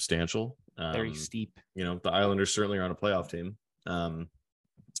 pretty substantial. Very steep. The Islanders certainly are on a playoff team. So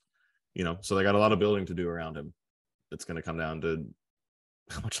they got a lot of building to do around him. It's going to come down to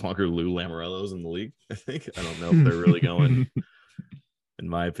how much longer Lou Lamoriello's in the league. I think. I don't know if they're really going. In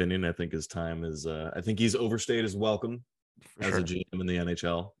my opinion, I think his time is. I think he's overstayed his welcome as a GM in the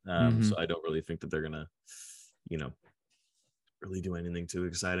NHL. So I don't really think that they're gonna, really do anything too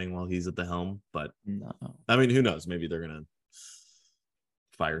exciting while he's at the helm. But no, I mean, who knows? Maybe they're gonna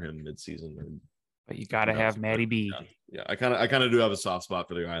fire him mid-season. But you got to have Matty B. Yeah, I kind of do have a soft spot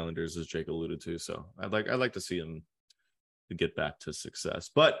for the Islanders, as Jake alluded to. So I'd like to see him to get back to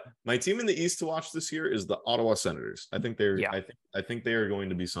success. But my team in the East to watch this year is the Ottawa Senators. I think they're. Yeah. I think they are going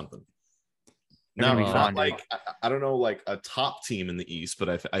to be something. Not like I don't know, like a top team in the East,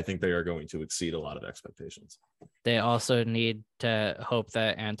 but I think they are going to exceed a lot of expectations. They also need to hope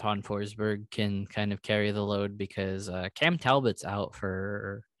that Anton Forsberg can kind of carry the load because Cam Talbot's out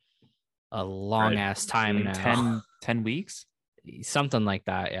for a long ass time now. 10 weeks, something like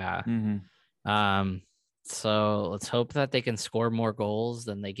that. Yeah. So let's hope that they can score more goals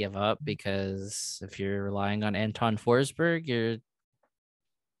than they give up, because if you're relying on Anton Forsberg, you're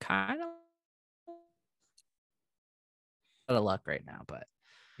kind of out of luck right now. But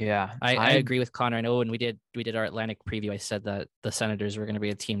yeah, I agree with Connor. I know when we did our Atlantic preview, I said that the Senators were going to be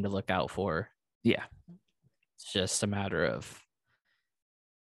a team to look out for. Yeah, it's just a matter of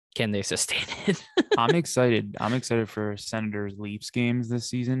can they sustain it. I'm excited for Senators Leafs games this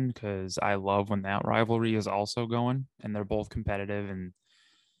season, because I love when that rivalry is also going and they're both competitive and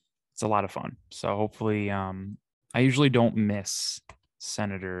it's a lot of fun. So hopefully, I usually don't miss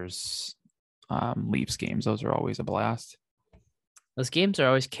Senators Leafs games. Those are always a blast. Those games are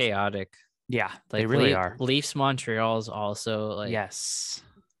always chaotic. Yeah, they really are. Leafs Montreal is also like, yes.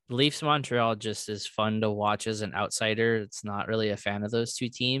 Leafs Montreal just is fun to watch as an outsider. It's not really a fan of those two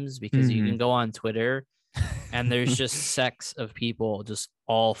teams, because you can go on Twitter and there's just sects of people just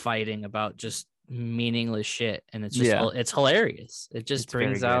all fighting about just meaningless shit. And it's just, it's hilarious. It just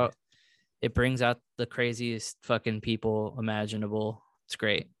brings out the craziest fucking people imaginable. It's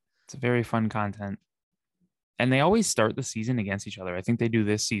great. It's very fun content. And they always start the season against each other. I think they do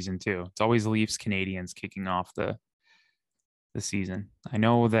this season too. It's always Leafs Canadians kicking off the season. I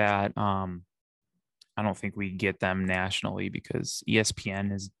know that on I don't think we get them nationally because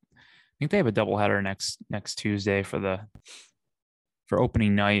ESPN is. I think they have a doubleheader next Tuesday for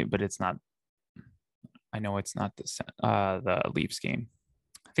opening night, but it's not. I know it's not the Leafs game.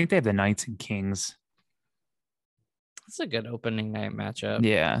 I think they have the Knights and Kings. It's a good opening night matchup.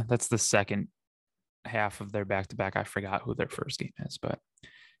 Yeah, that's the second half of their back-to-back. I forgot who their first game is, but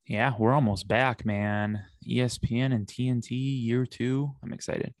yeah, we're almost back, man. ESPN and TNT year 2. I'm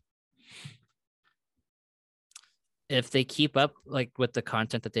excited. If they keep up like with the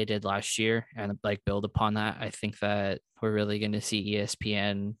content that they did last year and like build upon that, I think that we're really going to see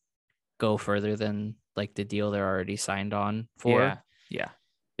ESPN go further than like the deal they're already signed on for. Yeah.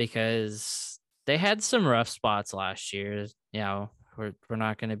 Because they had some rough spots last year. You know, we're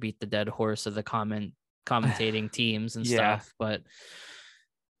not going to beat the dead horse of the commentating teams and stuff, but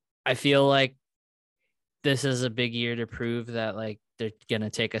I feel like this is a big year to prove that like they're going to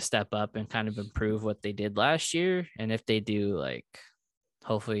take a step up and kind of improve what they did last year. And if they do, like,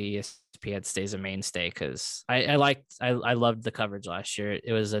 hopefully ESPN stays a mainstay, because I loved the coverage last year.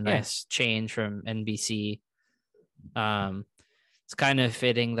 It was a nice change from NBC. It's kind of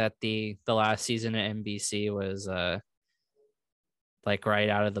fitting that the last season at NBC was like right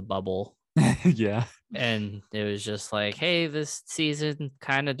out of the bubble. Yeah. And it was just like, hey, this season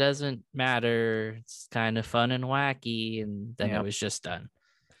kind of doesn't matter. It's kind of fun and wacky. And then it was just done.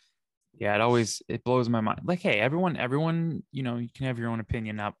 Yeah, it blows my mind. Like, hey, everyone, you know, you can have your own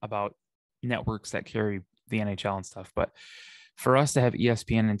opinion about networks that carry the NHL and stuff. But for us to have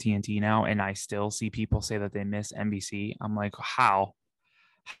ESPN and TNT now, and I still see people say that they miss NBC, I'm like, how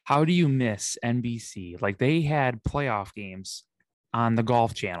do you miss NBC? Like, they had playoff games on the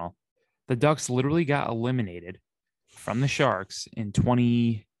Golf Channel. The Ducks literally got eliminated from the Sharks in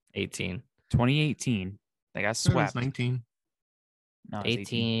 2018. They got swept. 19. No,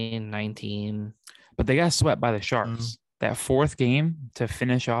 18, 19. But they got swept by the Sharks. That fourth game to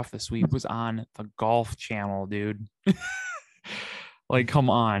finish off the sweep was on the Golf Channel, dude. Like, come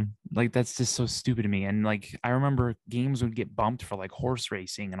on. Like, that's just so stupid to me. And like, I remember games would get bumped for like horse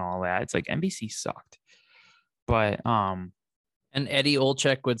racing and all that. It's like NBC sucked. But and Eddie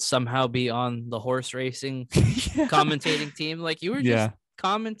Olczyk would somehow be on the horse racing commentating team. Like, you were just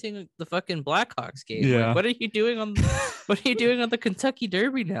commenting the fucking Blackhawks game. Yeah. Like, what are you doing on the Kentucky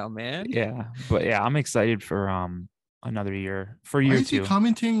Derby now, man? Yeah. But yeah, I'm excited for another year. For Why year is 2. he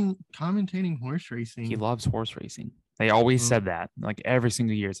commentating horse racing? He loves horse racing. They always said that, like, every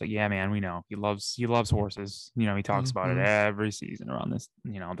single year. It's like, yeah, man, we know he loves horses. You know, he talks about it every season around this,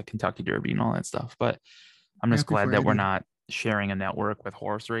 you know, the Kentucky Derby and all that stuff. But I'm just glad that we're not sharing a network with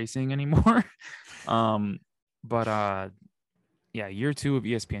horse racing anymore. Yeah, year 2 of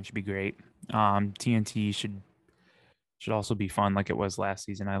ESPN should be great. TNT should also be fun like it was last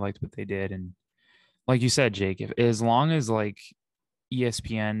season. I liked what they did. And like you said, Jake, as long as like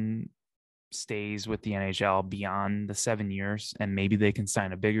ESPN stays with the NHL beyond the 7 years, and maybe they can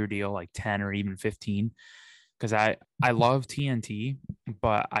sign a bigger deal like 10 or even 15, because I love TNT,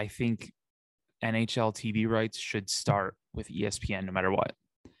 but I think NHL TV rights should start with ESPN no matter what,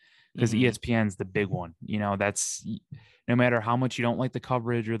 because ESPN's the big one. You know, that's no matter how much you don't like the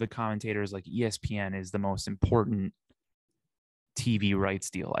coverage or the commentators, like ESPN is the most important TV rights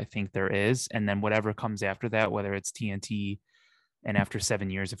deal I think there is. And then whatever comes after that, whether it's TNT, and after 7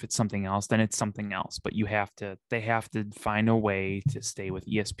 years, if it's something else, then it's something else. But they have to find a way to stay with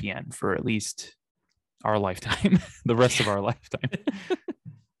ESPN for at least our lifetime, the rest of our lifetime.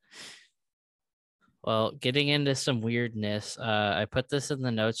 Well, getting into some weirdness, I put this in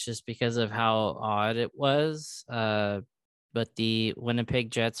the notes just because of how odd it was. But the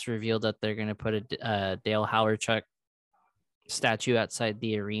Winnipeg Jets revealed that they're going to put a Dale Hawerchuk statue outside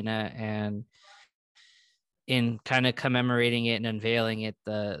the arena, and in kind of commemorating it and unveiling it,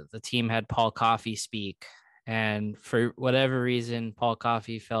 the team had Paul Coffey speak. And for whatever reason, Paul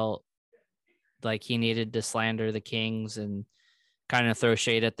Coffey felt like he needed to slander the Kings and kind of throw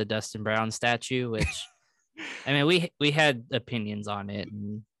shade at the Dustin Brown statue, which I mean, we had opinions on it,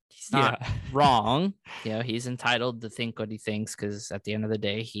 and he's not wrong. You know, he's entitled to think what he thinks, because at the end of the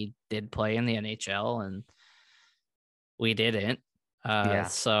day, he did play in the NHL and we didn't.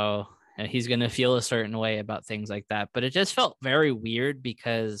 So he's going to feel a certain way about things like that. But it just felt very weird,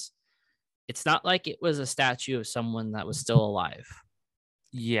 because it's not like it was a statue of someone that was still alive.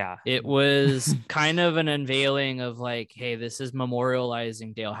 Yeah. It was kind of an unveiling of like, hey, this is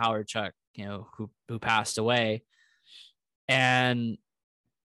memorializing Dale Hawerchuk, you know, who passed away. And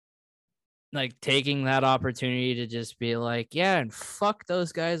like taking that opportunity to just be like, yeah, and fuck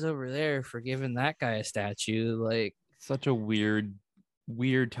those guys over there for giving that guy a statue. Like, such a weird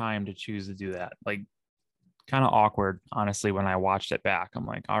time to choose to do that. Like, kind of awkward, honestly, when I watched it back. I'm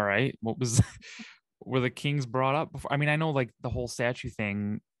like, all right, what was were the Kings brought up before? I mean, I know like the whole statue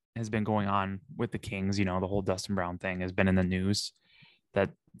thing has been going on with the Kings, the whole Dustin Brown thing has been in the news that,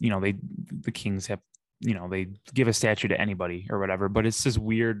 the Kings have, they give a statue to anybody or whatever, but it's just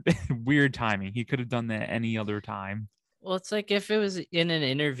weird, weird timing. He could have done that any other time. Well, it's like if it was in an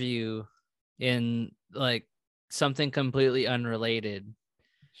interview in like something completely unrelated,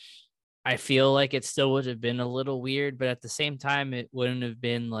 I feel like it still would have been a little weird, but at the same time, it wouldn't have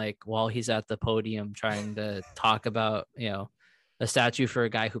been like while he's at the podium trying to talk about, a statue for a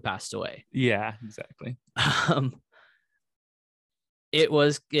guy who passed away. Yeah, exactly. It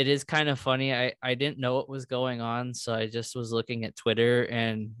is kind of funny. I didn't know what was going on, so I just was looking at Twitter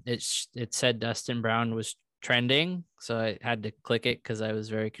and it said Dustin Brown was trending, so I had to click it because I was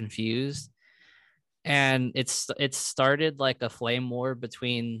very confused. And it started like a flame war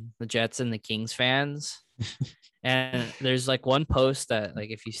between the Jets and the Kings fans. And there's like one post that, like,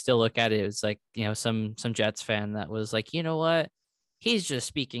 if you still look at it, it's like, some Jets fan that was like, you know what, he's just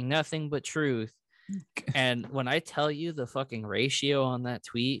speaking nothing but truth. And when I tell you the fucking ratio on that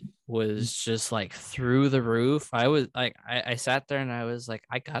tweet was just like through the roof, I was like, I sat there and I was like,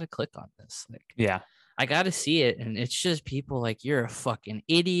 I gotta click on this. Like, yeah, I gotta see it. And it's just people like, you're a fucking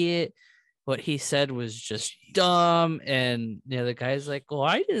idiot. What he said was just dumb. And the guy's like, well,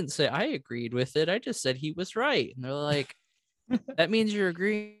 I didn't say I agreed with it. I just said he was right. And they're like, that means you're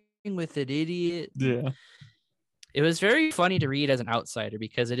agreeing with it, idiot. Yeah. It was very funny to read as an outsider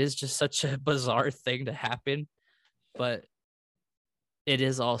because it is just such a bizarre thing to happen. But it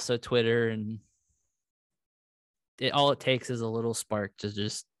is also Twitter, and all it takes is a little spark to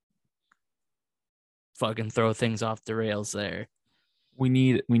just fucking throw things off the rails there. We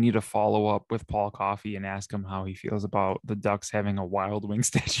need a follow up with Paul Coffey and ask him how he feels about the Ducks having a Wild Wing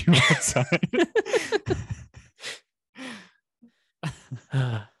statue outside.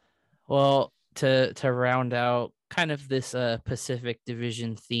 Well, to round out kind of this Pacific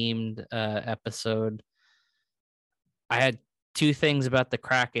Division themed episode, I had two things about the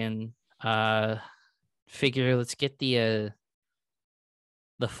Kraken. Figure let's get the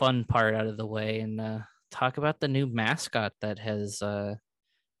fun part out of the way and talk about the new mascot that has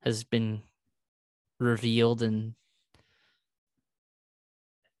been revealed. And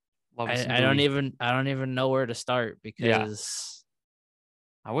I don't even know where to start because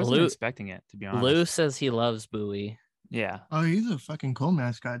I wasn't expecting it, to be honest. Lou says he loves Bowie. Yeah. Oh, he's a fucking cool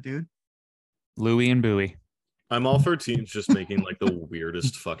mascot, dude. Louie and Bowie. I'm all for teams just making like the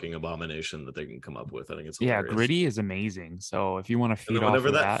weirdest fucking abomination that they can come up with. I think it's hilarious. Yeah, Gritty is amazing. So if you want to feed off whatever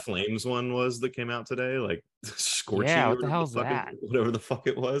of that Flames one was that came out today, like Scorchy, yeah, what the hell's that? Whatever the fuck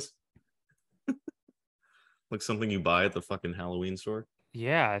it was. Like something you buy at the fucking Halloween store.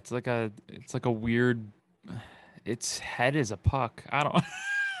 Yeah, it's like a weird. Its head is a puck. I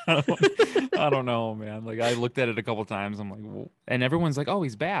don't know, man. Like I looked at it a couple times. I'm like, whoa. And everyone's like, "Oh,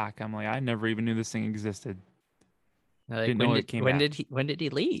 he's back." I'm like, I never even knew this thing existed. Like, when did he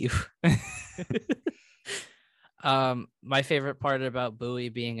leave? My favorite part about Bowie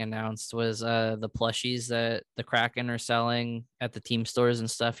being announced was the plushies that the Kraken are selling at the team stores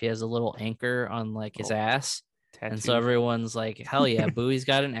and stuff. He has a little anchor on like his ass, tattooed. And so everyone's like, "Hell yeah, Bowie's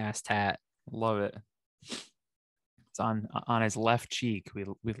got an ass tat." Love it. It's on his left cheek.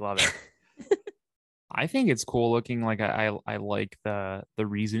 We love it. I think it's cool looking. Like I like the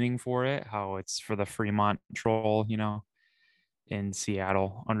reasoning for it. How it's for the Fremont Troll, in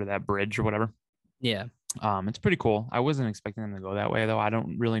Seattle under that bridge or whatever. Yeah. It's pretty cool. I wasn't expecting them to go that way though. I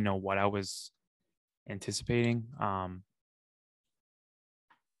don't really know what I was anticipating. But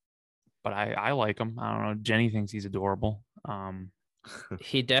I like him. I don't know. Jenny thinks he's adorable.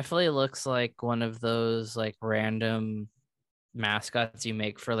 He definitely looks like one of those like random mascots you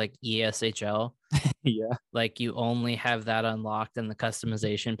make for like ESHL. Yeah. Like you only have that unlocked in the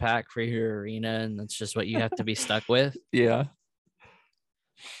customization pack for your arena, and that's just what you have to be stuck with. Yeah.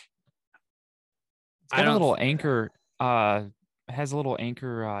 It's got a little anchor. Has a little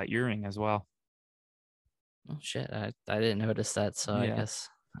anchor earring as well. Oh shit! I didn't notice that. So yeah.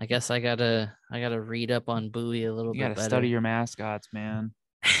 I guess I gotta read up on Bowie a little bit better. Study your mascots, man.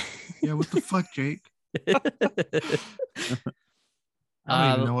 Yeah, what the fuck, Jake? I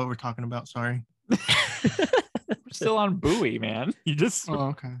don't even know what we're talking about. Sorry. We're still on Bowie, man. Oh,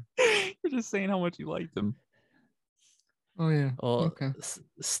 okay. You're just saying how much you liked him. Oh yeah. Well, okay.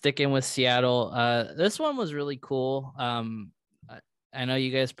 Sticking with Seattle, this one was really cool. I know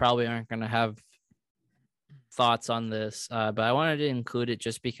you guys probably aren't gonna have thoughts on this, but I wanted to include it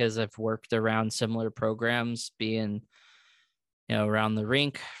just because I've worked around similar programs, being around the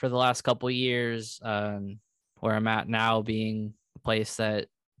rink for the last couple of years, where I'm at now being a place that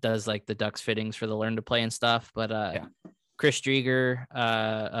does like the Ducks fittings for the Learn to Play and stuff. But Chris Drieger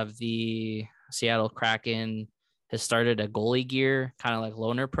of the Seattle Kraken has started a goalie gear kind of like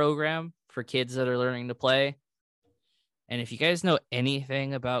loaner program for kids that are learning to play. And if you guys know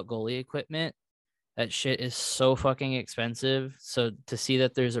anything about goalie equipment, that shit is so fucking expensive. So to see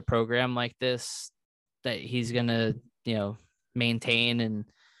that there's a program like this that he's gonna, maintain and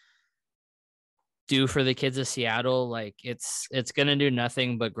do for the kids of Seattle, like it's gonna do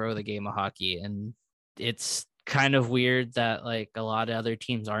nothing but grow the game of hockey. And it's kind of weird that like a lot of other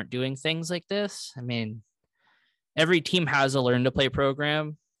teams aren't doing things like this. I mean, every team has a learn to play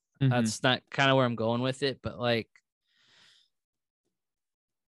program. That's not kind of where I'm going with it, but like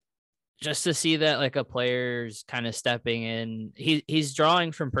just to see that like a player's kind of stepping in, he's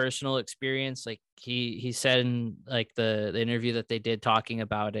drawing from personal experience. Like he said in like the interview that they did talking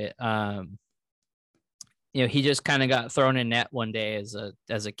about it. He just kind of got thrown in net one day as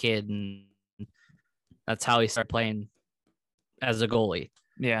a kid, and that's how he started playing as a goalie.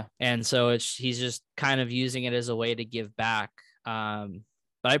 Yeah. And so he's just kind of using it as a way to give back.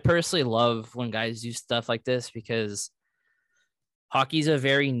 But I personally love when guys do stuff like this because hockey's a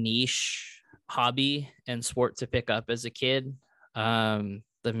very niche hobby and sport to pick up as a kid.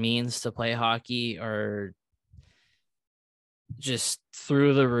 The means to play hockey are just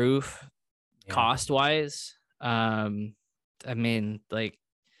through the roof cost wise. I mean, like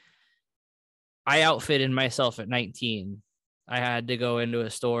I outfitted myself at 19. I had to go into a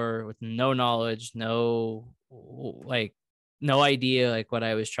store with no knowledge, no idea like what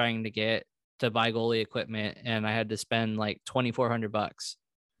I was trying to get to buy goalie equipment, and I had to spend like $2,400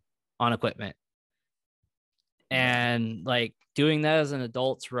 on equipment. And like doing that as an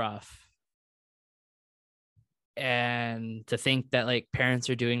adult's rough. And to think that like parents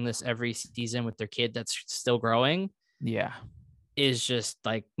are doing this every season with their kid that's still growing, is just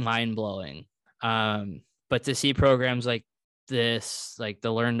like mind blowing. But to see programs like this, like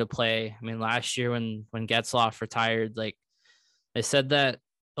the Learn to Play. I mean, last year when Getzloff retired, like they said that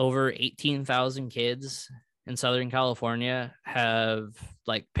over 18,000 kids in Southern California have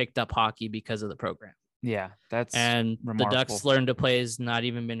like picked up hockey because of the program. Yeah, that's and remarkable. The Ducks Learn to Play has not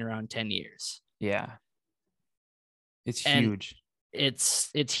even been around 10 years. Yeah, it's huge.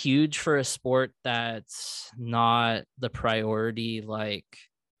 It's huge for a sport that's not the priority like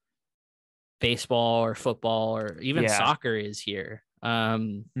baseball or football or even soccer is here.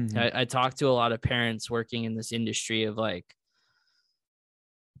 I talked to a lot of parents working in this industry of like,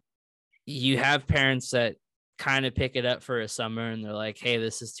 you have parents that kind of pick it up for a summer and they're like, hey,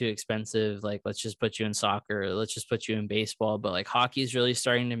 this is too expensive. Like, let's just put you in soccer. Or let's just put you in baseball. But like hockey is really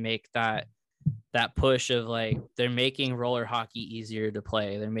starting to make that push of like, they're making roller hockey easier to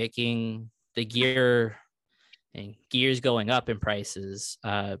play. They're making the gears going up in prices.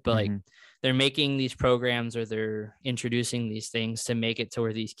 But like they're making these programs or they're introducing these things to make it to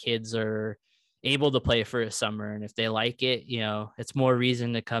where these kids are able to play for a summer. And if they like it, it's more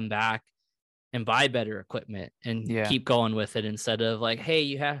reason to come back and buy better equipment and keep going with it instead of like, hey,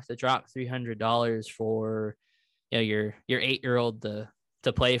 you have to drop $300 for, your 8-year-old to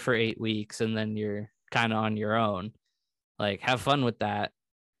play for 8 weeks. And then you're kind of on your own. Like, have fun with that.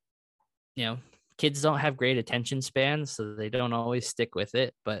 Kids don't have great attention spans, so they don't always stick with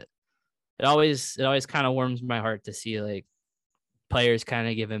it, but it always kind of warms my heart to see like players kind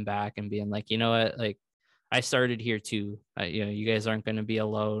of giving back and being like, you know what, like I started here too. You guys aren't going to be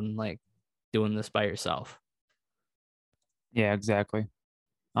alone, like doing this by yourself. Yeah, exactly.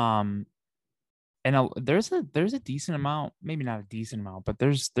 And there's a decent amount, maybe not a decent amount, but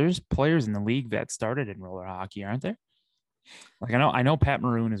there's players in the league that started in roller hockey, aren't there? Like I know Pat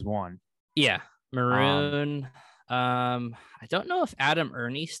Maroon is one. Yeah, Maroon. I don't know if Adam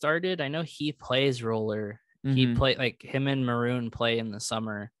Ernie started. I know he plays roller. He played like him and Maroon play in the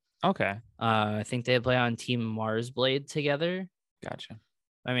summer. Okay. I think they play on Team Mars Blade together. Gotcha.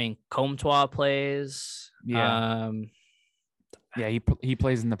 I mean, Comtois plays. Yeah. He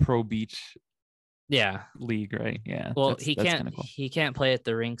plays in the Pro Beach. Yeah. League, right? Yeah. Well, he can't play at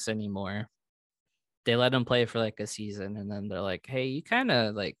the rinks anymore. They let him play for like a season, and then they're like, "Hey, you kind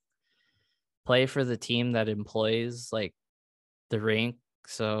of like play for the team that employs like the rink."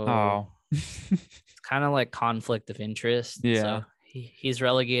 So it's kind of like conflict of interest. Yeah. So he's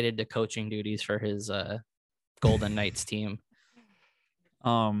relegated to coaching duties for his Golden Knights team.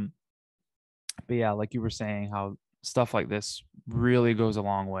 But yeah, like you were saying, how stuff like this really goes a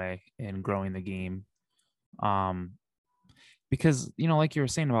long way in growing the game. Because, like you were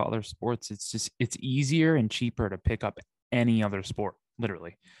saying about other sports, it's easier and cheaper to pick up any other sport.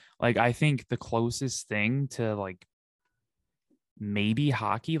 literally. Like, I think the closest thing to like maybe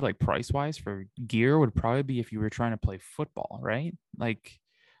hockey, like price wise for gear, would probably be if you were trying to play football, right? Like,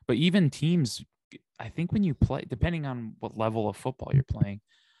 but even teams, I think when you play, depending on what level of football you're playing,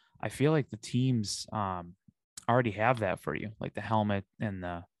 I feel like the teams already have that for you, like the helmet and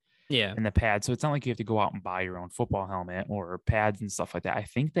the pad. So it's not like you have to go out and buy your own football helmet or pads and stuff like that. I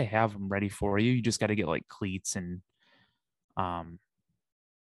think they have them ready for you. You just got to get like cleats and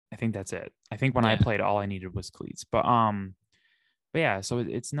I think that's it. I think when I played, all I needed was cleats. But yeah, so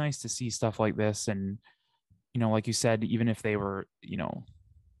it's nice to see stuff like this. And, you know, like you said, even if they were, you know,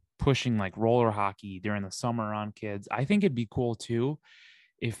 pushing like roller hockey during the summer on kids, I think it'd be cool too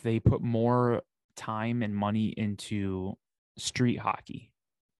if they put more time and money into street hockey.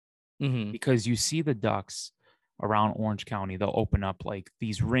 Because you see the Ducks around Orange County, they'll open up like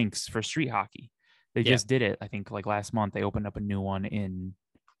these rinks for street hockey. They just did it. I think like last month they opened up a new one in,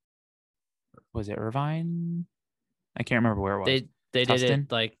 was it Irvine? I can't remember where it was. They Tustin? did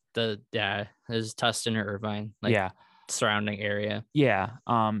it like it was Tustin or Irvine, like surrounding area. Yeah.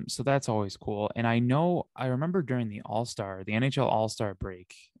 So that's always cool. And I remember during the NHL All-Star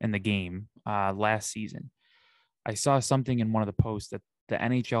break in the game last season, I saw something in one of the posts that the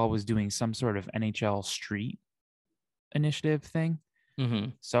NHL was doing some sort of NHL street initiative thing.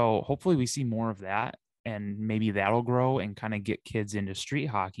 So hopefully we see more of that, and maybe that'll grow and kind of get kids into street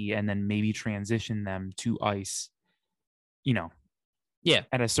hockey and then maybe transition them to ice, you know,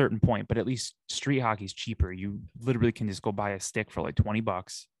 at a certain point. But at least street hockey is cheaper. You literally can just go buy a stick for like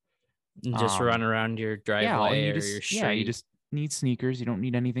 $20 and just run around your driveway or your street. You just need sneakers. You don't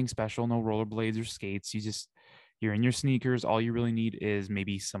need anything special, no rollerblades or skates. You're in your sneakers. All you really need is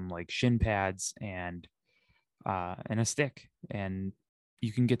maybe some like shin pads and a stick, and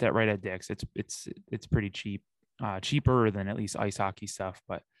you can get that right at Dick's. It's pretty cheap, cheaper than at least ice hockey stuff.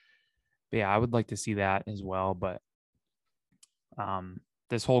 But yeah, I would like to see that as well. But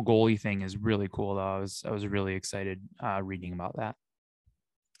this whole goalie thing is really cool, though. I was really excited reading about that.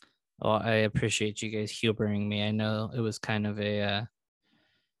 Well, I appreciate you guys humoring me. I know it was kind of a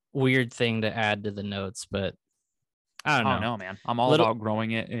weird thing to add to the notes, but I don't know. Oh no, man! I'm all about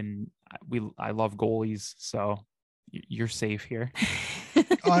growing it, and I love goalies, so you're safe here.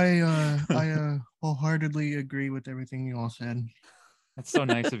 I wholeheartedly agree with everything you all said. That's so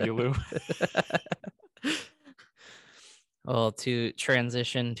nice of you, Lou. Well, to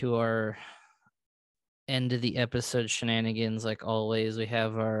transition to our end of the episode shenanigans, like always, we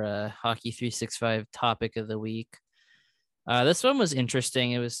have our Hockey 365 topic of the week. This one was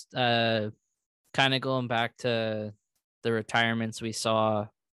interesting. It was kind of going back to the retirements we saw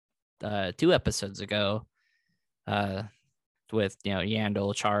 2 episodes ago with, you know,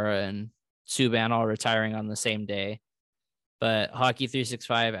 Yandel, Chara, and Subban all retiring on the same day. But Hockey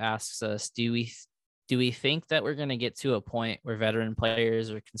 365 asks us, do we think that we're going to get to a point where veteran players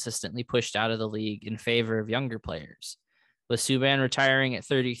are consistently pushed out of the league in favor of younger players? With Subban retiring at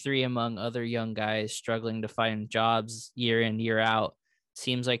 33, among other young guys struggling to find jobs year in, year out,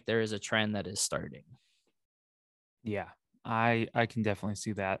 seems like there is a trend that is starting. Yeah, I can definitely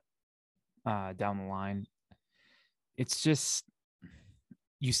see that down the line. It's just,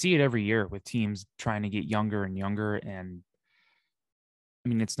 you see it every year with teams trying to get younger and younger. And I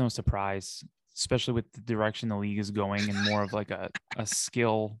mean, it's no surprise, especially with the direction the league is going and more of like a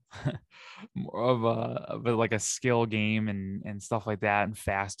skill, more of a skill game and stuff like that, and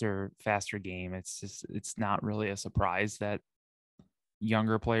faster game. It's not really a surprise that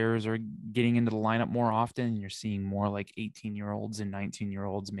younger players are getting into the lineup more often. You're seeing more like 18-year-olds and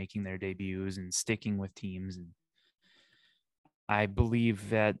 19-year-olds making their debuts and sticking with teams. And I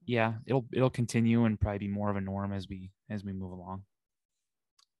believe that, yeah, it'll continue and probably be more of a norm as we move along.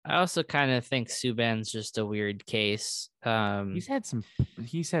 I also kind of think Subban's just a weird case. He's had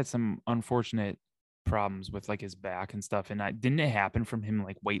some unfortunate problems with like his back and stuff. And didn't it happen from him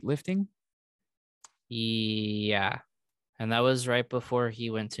like weightlifting? Yeah. And that was right before he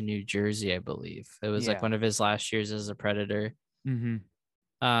went to New Jersey, I believe. It was like one of his last years as a Predator. But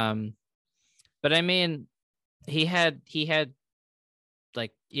I mean, he had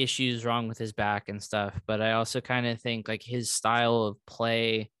like issues wrong with his back and stuff. But I also kind of think like his style of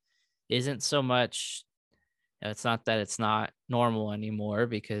play isn't so much, you know, it's not that it's not normal anymore,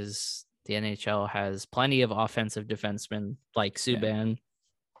 because the NHL has plenty of offensive defensemen like Subban. Yeah.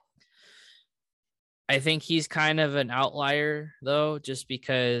 I think he's kind of an outlier, though, just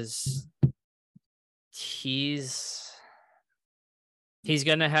because he's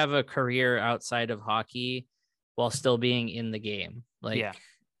going to have a career outside of hockey while still being in the game. Like,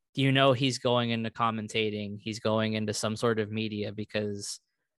 he's going into commentating, he's going into some sort of media because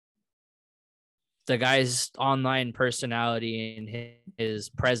the guy's online personality and his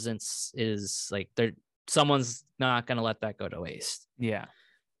presence is like someone's not going to let that go to waste. Yeah.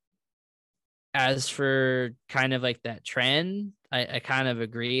 As for kind of like that trend, I kind of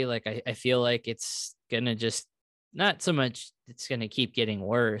agree. Like, I feel like it's going to just not so much it's going to keep getting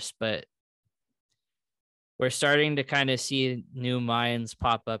worse, but we're starting to kind of see new minds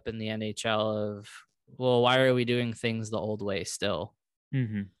pop up in the NHL of, well, why are we doing things the old way still?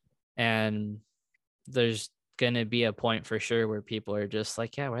 Mm-hmm. And there's going to be a point for sure where people are just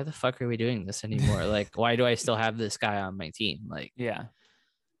like, yeah, why the fuck are we doing this anymore? Like, why do I still have this guy on my team? Like, yeah.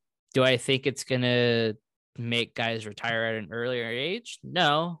 Do I think it's going to make guys retire at an earlier age?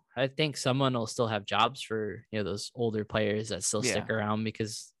 No, I think someone will still have jobs for, those older players that still stick around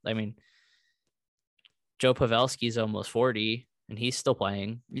because, I mean, Joe Pavelski's almost 40 and he's still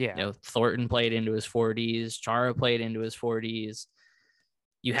playing. Yeah. Thornton played into his 40s. Chara played into his 40s.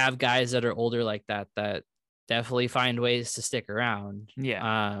 You have guys that are older like that definitely find ways to stick around.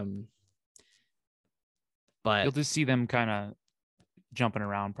 Yeah. But you'll just see them kind of jumping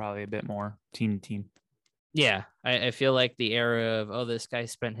around probably a bit more team to team. Yeah. I feel like the era of, this guy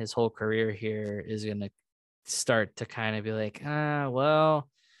spent his whole career here is going to start to kind of be like, well,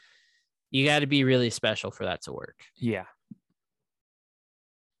 you got to be really special for that to work. Yeah.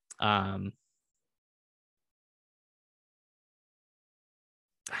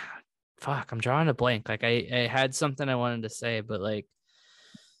 Fuck, I'm drawing a blank. Like I had something I wanted to say, but like,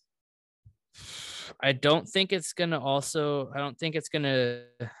 I don't think it's going to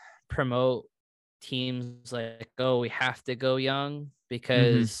promote teams like, we have to go young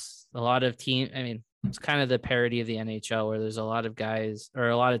because a lot of it's kind of the parody of the NHL where there's a lot of guys or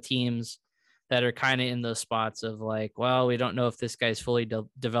a lot of teams that are kind of in those spots of like, well, we don't know if this guy's fully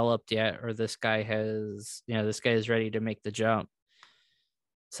developed yet, or this guy has, this guy is ready to make the jump.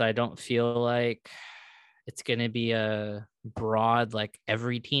 So I don't feel like it's going to be a broad, like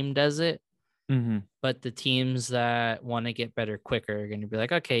every team does it. But the teams that want to get better quicker are going to be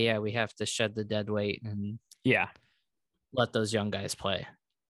like, okay, yeah, we have to shed the dead weight and let those young guys play.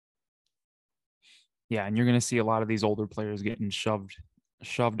 Yeah, and you're going to see a lot of these older players getting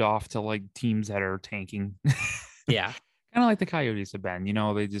shoved off to like teams that are tanking. Yeah. Kind of like the Coyotes have been,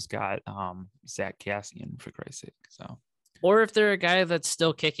 they just got Zach Kassian, for Christ's sake. So, or if they're a guy that's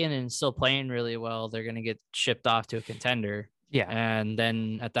still kicking and still playing really well, they're going to get shipped off to a contender. Yeah. And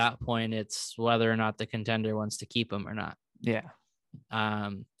then at that point, it's whether or not the contender wants to keep him or not. Yeah.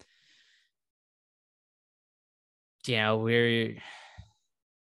 We're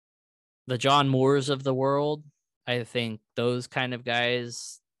the John Moores of the world. I think those kind of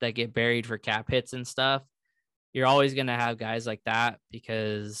guys that get buried for cap hits and stuff, you're always going to have guys like that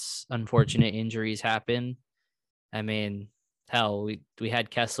because unfortunate injuries happen. I mean, hell, we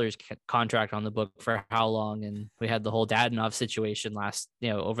had Kessler's contract on the book for how long, and we had the whole Dadonov situation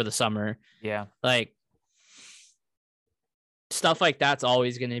over the summer. Yeah. Like, stuff like that's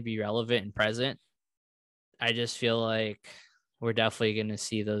always going to be relevant and present. I just feel like we're definitely going to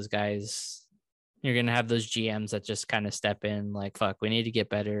see those guys. You're going to have those GMs that just kind of step in like, fuck, we need to get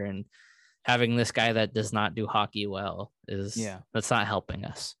better. And having this guy that does not do hockey well that's not helping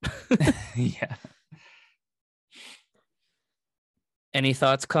us. Yeah. Any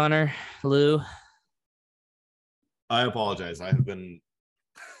thoughts, Connor? Lou? I apologize. I have been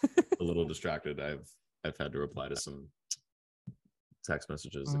a little distracted. I've had to reply to some text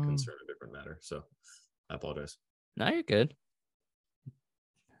messages that concern a different matter. So I apologize. No, you're good.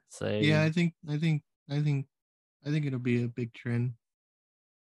 Yeah, I think it'll be a big trend.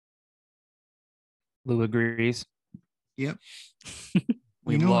 Lou agrees. Yep.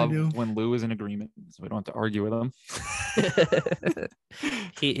 We love when Lou is in agreement, so we don't have to argue with him.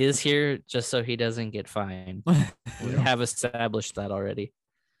 He is here just so he doesn't get fined. We have established that already.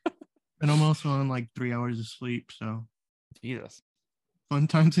 And I'm also on like 3 hours of sleep, so Jesus. Fun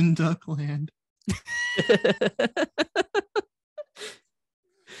times in Duckland.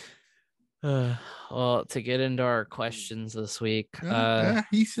 Well, to get into our questions this week,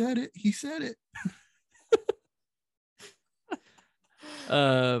 he said it.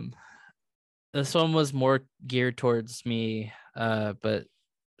 This one was more geared towards me, but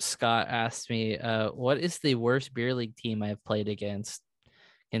Scott asked me, what is the worst beer league team I've played against?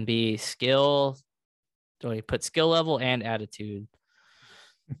 Can be skill, so he put skill level and attitude.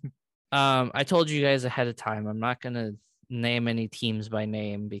 I told you guys ahead of time, I'm not gonna name any teams by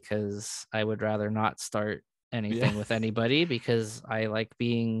name because I would rather not start anything with anybody because I like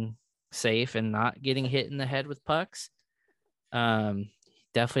being safe and not getting hit in the head with pucks.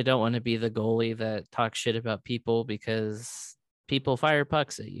 definitely don't want to be the goalie that talks shit about people because people fire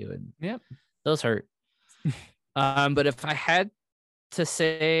pucks at you, and Yep. those hurt. But if I had to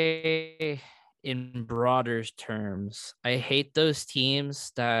say in broader terms, I hate those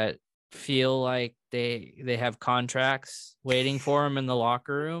teams that feel like they have contracts waiting for them in the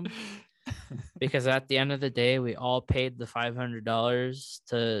locker room, because at the end of the day, we all paid the $500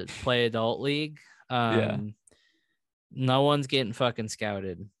 to play adult league. Yeah. No one's getting fucking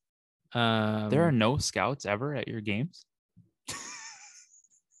scouted. There are no scouts ever at your games.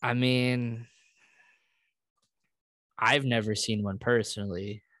 I mean, I've never seen one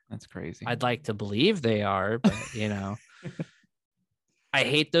personally. That's crazy. I'd like to believe they are, but I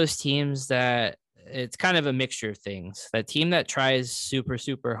hate those teams that it's kind of a mixture of things. That team that tries super,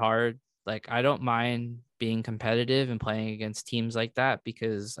 super hard, like I don't mind being competitive and playing against teams like that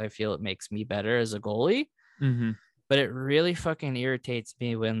because I feel it makes me better as a goalie. Mm-hmm. But it really fucking irritates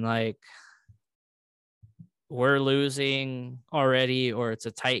me when like we're losing already or it's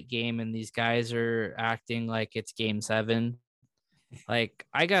a tight game and these guys are acting like it's game 7. Like,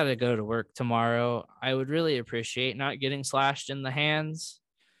 I got to go to work tomorrow. I would really appreciate not getting slashed in the hands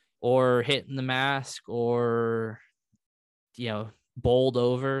or hitting the mask or, bowled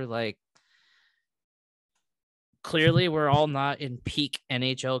over. Like, clearly we're all not in peak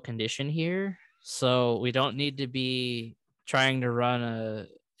NHL condition here. So we don't need to be trying to run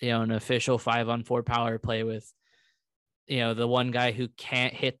an official 5-on-4 power play with, the one guy who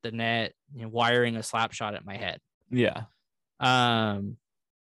can't hit the net, wiring a slap shot at my head. Yeah. I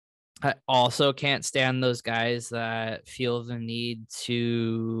also can't stand those guys that feel the need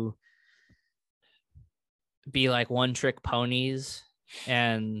to be like one trick ponies.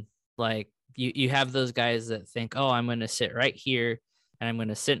 And like you have those guys that think, oh, I'm going to sit right here and I'm going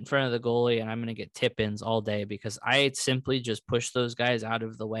to sit in front of the goalie and I'm going to get tip-ins all day, because I simply just push those guys out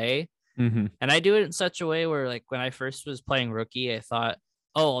of the way. Mm-hmm. And I do it in such a way where, like, when I first was playing rookie, I thought,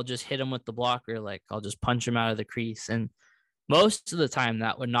 oh, I'll just hit him with the blocker. Like, I'll just punch him out of the crease. And most of the time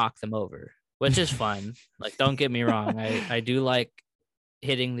that would knock them over, which is fun. Like, don't get me wrong. I do like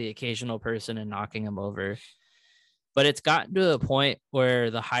hitting the occasional person and knocking them over. But it's gotten to a point where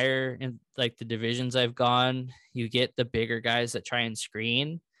the higher in like the divisions I've gone, you get the bigger guys that try and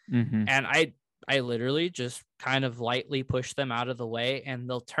screen. Mm-hmm. And I literally just kind of lightly push them out of the way and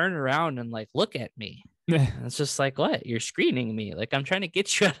they'll turn around and like look at me. And it's just like, what? You're screening me. Like, I'm trying to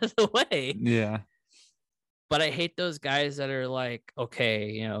get you out of the way. Yeah. But I hate those guys that are like,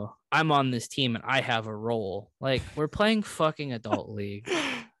 okay, I'm on this team and I have a role. Like, we're playing fucking adult league.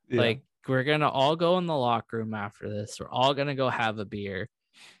 Yeah. Like, we're going to all go in the locker room after this. We're all going to go have a beer.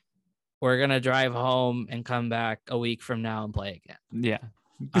 We're going to drive home and come back a week from now and play again. Yeah.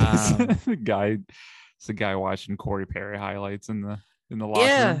 It's the guy watching Corey Perry highlights in the locker room.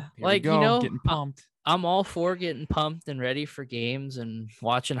 Yeah, Here like, we go, getting pumped. I'm all for getting pumped and ready for games and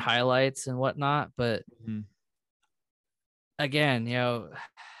watching highlights and whatnot. But again,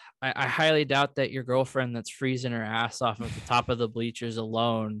 I highly doubt that your girlfriend that's freezing her ass off at the top of the bleachers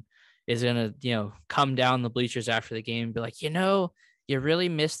alone is going to, come down the bleachers after the game and be like, you really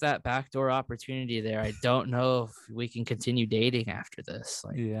missed that backdoor opportunity there. I don't know if we can continue dating after this.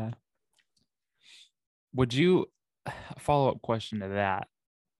 Like, yeah. Would you, follow-up question to that?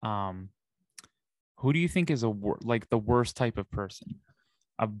 Who do you think is the worst type of person?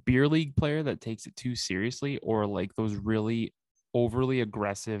 A beer league player that takes it too seriously, or like those really overly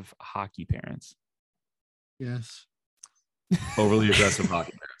aggressive hockey parents? Yes. Overly aggressive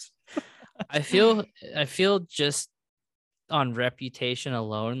hockey parents. I feel just on reputation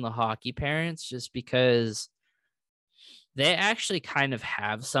alone, the hockey parents, just because they actually kind of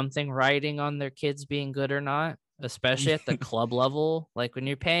have something riding on their kids being good or not, especially at the club level. Like, when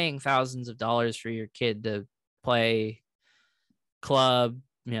you're paying thousands of dollars for your kid to play club,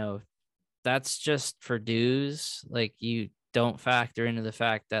 that's just for dues. Like, you don't factor into the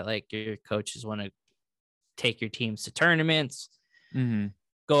fact that like your coaches want to take your teams to tournaments,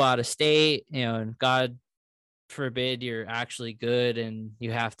 go out of state, and God forbid you're actually good and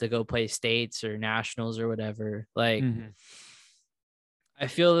you have to go play states or nationals or whatever. Like, I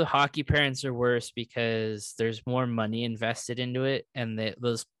feel the hockey parents are worse because there's more money invested into it, and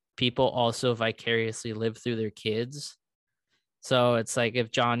those people also vicariously live through their kids. So it's like, if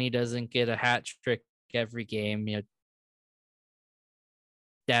Johnny doesn't get a hat trick every game,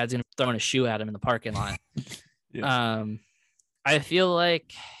 dad's gonna throw a shoe at him in the parking lot. Yeah. I feel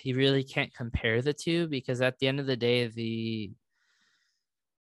like you really can't compare the two, because at the end of the day, they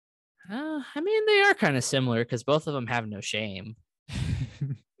are kind of similar because both of them have no shame.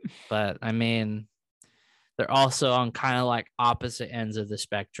 But I mean, they're also on kind of like opposite ends of the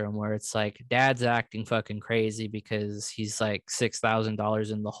spectrum where it's like dad's acting fucking crazy because he's like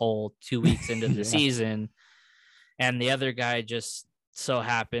 $6,000 in the hole 2 weeks into the season, and the other guy just so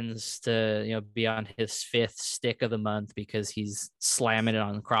happens to be on his fifth stick of the month because he's slamming it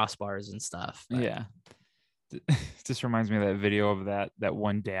on the crossbars and stuff. But yeah. It just reminds me of that video of that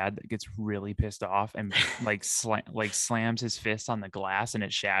one dad that gets really pissed off and like slams his fist on the glass and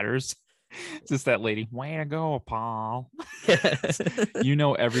it shatters. Just that lady, way to go, Paul.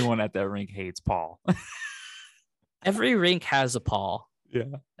 Everyone at that rink hates Paul. Every rink has a Paul. Yeah,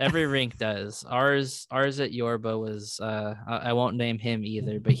 every rink does. Ours at Yorba was I won't name him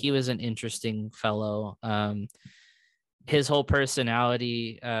either, but he was an interesting fellow. His whole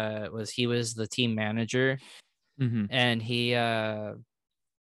personality was he was the team manager, and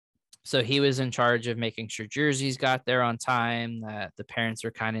so he was in charge of making sure jerseys got there on time, that the parents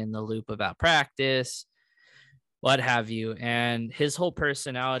were kind of in the loop about practice, what have you. And his whole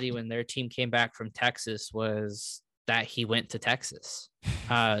personality when their team came back from Texas was that he went to Texas.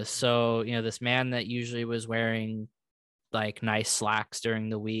 So, this man that usually was wearing like nice slacks during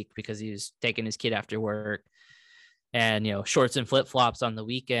the week because he was taking his kid after work and, shorts and flip-flops on the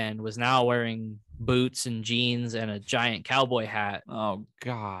weekend was now wearing boots and jeans and a giant cowboy hat. Oh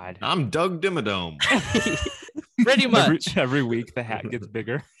God. I'm Doug Dimmadome. Pretty much. Every week the hat gets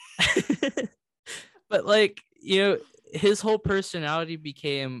bigger. But like, his whole personality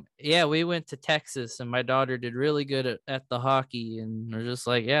became, we went to Texas and my daughter did really good at the hockey. And we're just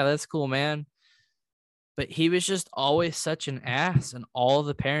like, yeah, that's cool, man. But he was just always such an ass. And all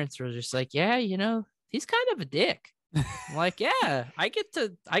the parents were just like, yeah, he's kind of a dick. I'm like, yeah, I get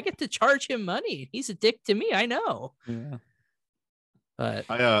to charge him money. He's a dick to me. I know. Yeah. But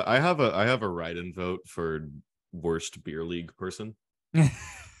I have a write-in vote for worst beer league person. Go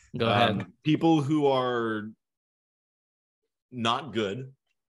ahead. People who are not good,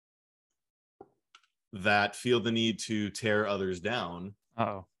 that feel the need to tear others down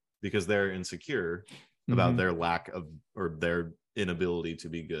because they're insecure about their lack of or their inability to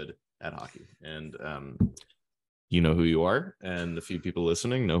be good at hockey. And you know who you are, and the few people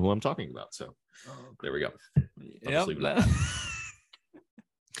listening know who I'm talking about. So there we go. Yep.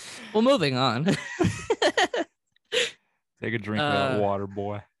 Well, moving on. Take a drink of that water,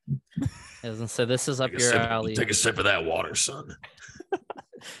 boy. So this is up your alley. Take a sip of that water, son.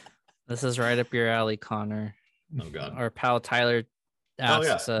 This is right up your alley, Connor. Oh God. Our pal Tyler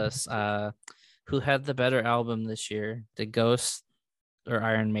asks us, who had the better album this year, the Ghost or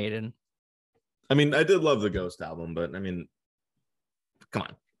Iron Maiden? I mean, I did love the Ghost album, but I mean, come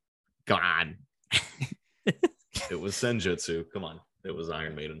on. It was Senjutsu. Come on. It was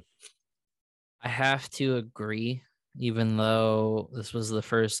Iron Maiden. I have to agree, even though this was the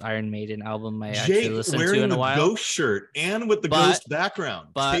first Iron Maiden album I actually listened to in a while. Ghost shirt and with the Ghost background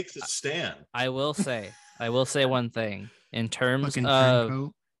takes a stand. I will say one thing in terms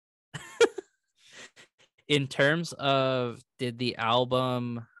of did the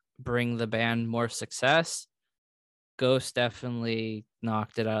album bring the band more success? Ghost definitely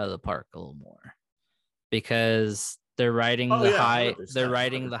knocked it out of the park a little more because they're riding the high. 100%, they're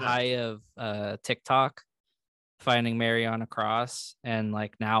riding 100%. The high of TikTok, finding Mary on a Cross, and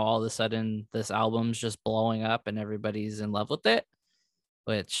like now all of a sudden this album's just blowing up and everybody's in love with it,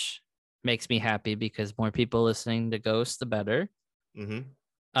 which makes me happy because more people listening to Ghost, the better.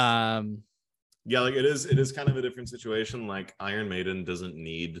 Yeah, like it is kind of a different situation. Like Iron Maiden doesn't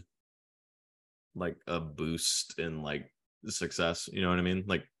need like a boost in like success. You know what I mean?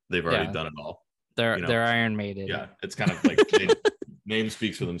 Like they've already done it all. They're Iron Maiden. Yeah, it's kind of like name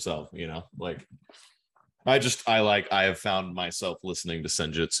speaks for themselves. Like I have found myself listening to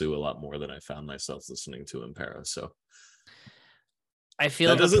Senjutsu a lot more than I found myself listening to Impera. So I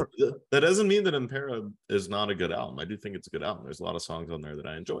feel that doesn't mean that Impera is not a good album. I do think it's a good album. There's a lot of songs on there that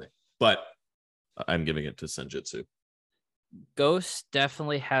I enjoy, but I'm giving it to Senjutsu. Ghost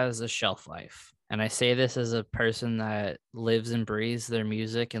definitely has a shelf life. And I say this as a person that lives and breathes their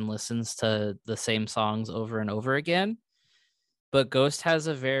music and listens to the same songs over and over again. But Ghost has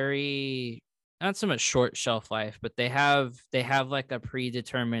a very, not so much short shelf life, but they have like a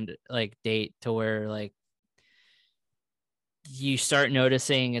predetermined like date to where like you start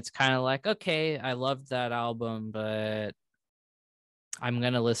noticing it's kind of like, okay, I loved that album, but I'm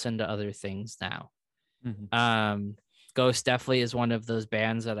going to listen to other things now. Ghost definitely is one of those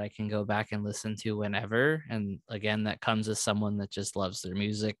bands that I can go back and listen to whenever. And again, that comes as someone that just loves their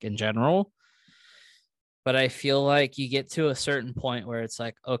music in general. But I feel like you get to a certain point where it's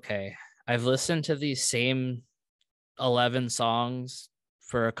like, okay, I've listened to these same 11 songs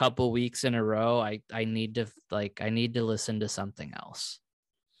for a couple weeks in a row, I need to listen to something else.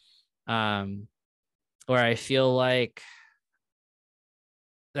 Where I feel like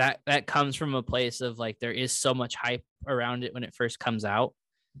that comes from a place of like there is so much hype around it when it first comes out.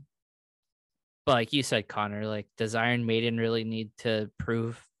 But like you said, Connor, like does Iron Maiden really need to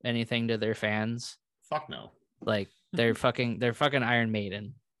prove anything to their fans? Fuck no. Like they're fucking Iron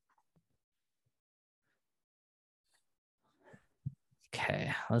Maiden.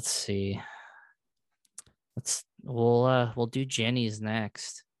 Okay, let's see. We'll do Jenny's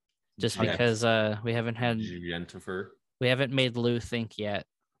next. Just Okay. because we haven't made Lou think yet.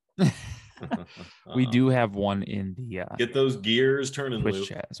 We do have one in the get those gears turning, Twitch Lou.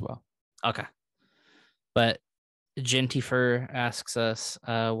 chat as well. Okay. But Gentifer asks us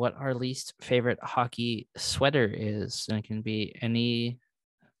what our least favorite hockey sweater is. And it can be any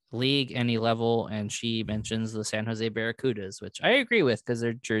league, any level. And she mentions the San Jose Barracudas, which I agree with because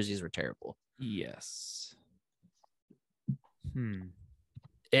their jerseys were terrible. Yes.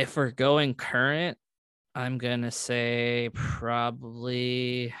 If we're going current, I'm going to say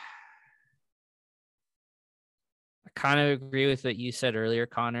probably... I kind of agree with what you said earlier,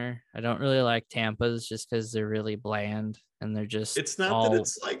 Connor. I don't really like Tampa's just because they're really bland and they're just... It's not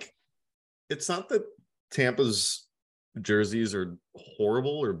that Tampa's jerseys are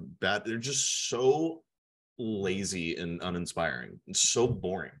horrible or bad. They're just so lazy and uninspiring and so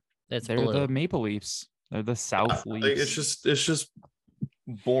boring. They're the Maple Leafs. They're the South Leafs. Like it's just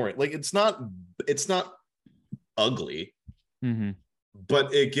boring. Like it's not ugly,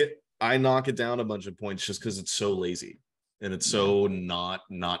 but I knock it down a bunch of points just because it's so lazy and it's so not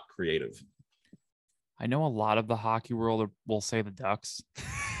creative. I know a lot of the hockey world will say the Ducks.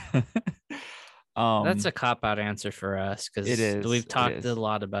 That's a cop-out answer for us because we've talked a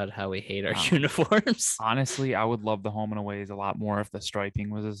lot about how we hate our uniforms. Honestly, I would love the home and aways a lot more if the striping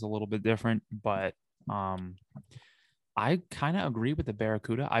was a little bit different, but I kind of agree with the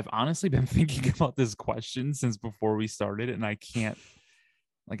Barracuda. I've honestly been thinking about this question since before we started, and I can't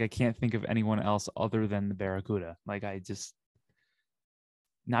think of anyone else other than the Barracuda. Like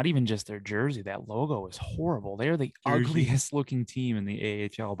not even just their jersey. That logo is horrible. They are the ugliest looking team in the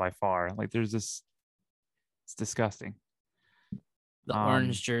AHL by far. Like it's disgusting. The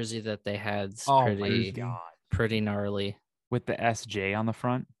orange jersey that they had's pretty gnarly with the SJ on the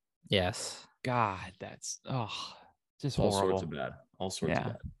front. Yes. God, that's just all horrible. Sorts of bad. All sorts of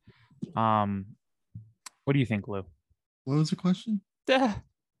bad. What do you think, Lou? What was the question?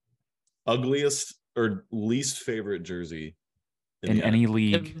 Ugliest or least favorite jersey in any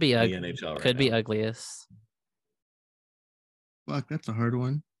league. Could be NHL. Could be ugliest. Fuck, that's a hard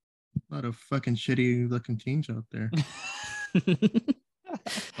one. A lot of fucking shitty looking teams out there.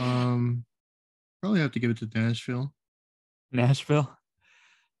 Probably have to give it to Nashville.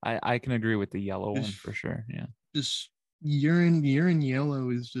 I can agree with the yellow one for sure. Yeah. Just urine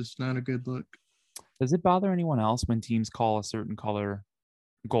yellow is just not a good look. Does it bother anyone else when teams call a certain color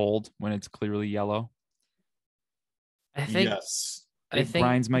gold when it's clearly yellow? I think yes. I think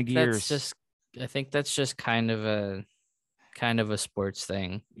grinds my gears. I think that's just kind of a sports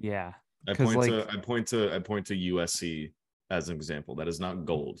thing. Yeah. I point to USC as an example. That is not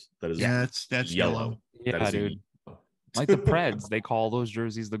gold. That is that's yellow. Yeah, that is dude. Like the Preds, they call those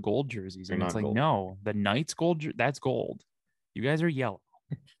jerseys the gold jerseys. And it's like, gold. No, the Knights gold, that's gold. You guys are yellow.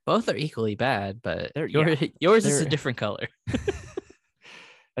 Both are equally bad, but yours is a different color.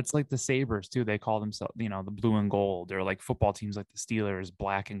 That's like the Sabres too. They call themselves, the blue and gold, or like football teams like the Steelers,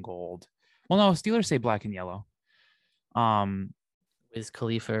 black and gold. Well, no, Steelers say black and yellow. Wiz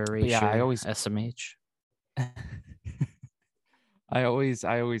Khalifa erasure. Yeah, I always SMH. I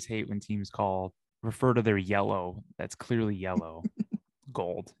always hate when teams refer to their yellow that's clearly yellow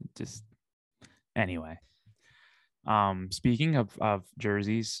gold. Just anyway. Speaking of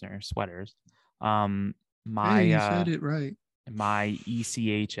jerseys or sweaters, you said it right. My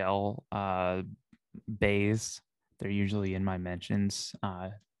ECHL bays, they're usually in my mentions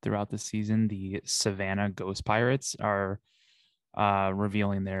throughout the season. The Savannah Ghost Pirates are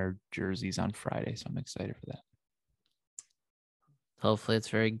revealing their jerseys on Friday, so I'm excited for that. Hopefully it's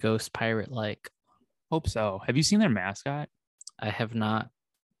very Ghost Pirate like. Hope so. Have you seen their mascot? I have not.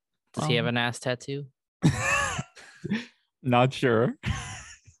 Does he have an ass tattoo? Not sure.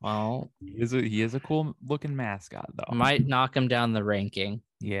 Well, he is a cool looking mascot though. Might knock him down the ranking.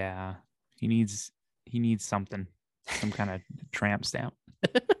 Yeah. He needs something. Some kind of tramp stamp.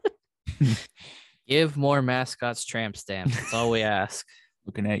 Give more mascots tramp stamps. That's all we ask.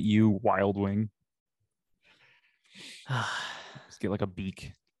 Looking at you, Wild Wing. Just get like a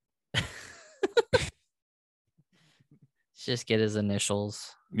beak. Just get his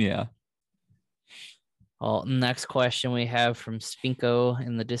initials. Yeah. Well, next question we have from Spinko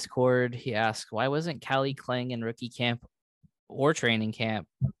in the Discord. He asked, why wasn't Callie Klang in rookie camp or training camp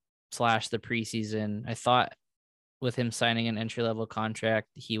 / the preseason? I thought with him signing an entry-level contract,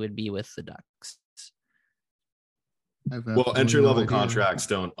 he would be with the Ducks. Well, entry-level contracts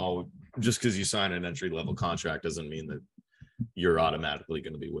don't just because you sign an entry-level contract doesn't mean that you're automatically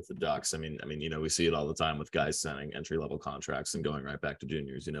going to be with the Ducks. I mean, we see it all the time with guys signing entry-level contracts and going right back to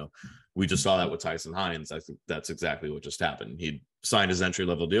juniors. We just saw that with Tyson Hines. I think that's exactly what just happened. He signed his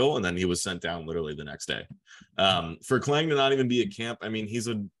entry-level deal and then he was sent down literally the next day. For Klang to not even be at camp, he's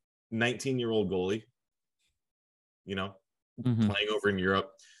a 19-year-old goalie, playing over in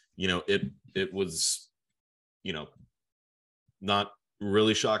Europe. It was, not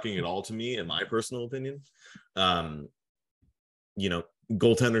really shocking at all to me, in my personal opinion.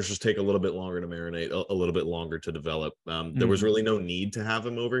 Goaltenders just take a little bit longer to marinate, a little bit longer to develop. There was really no need to have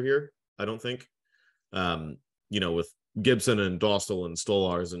him over here, I don't think. With Gibson and Dostal and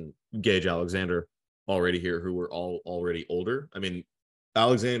Stolars and Gage Alexander already here, who were all already older.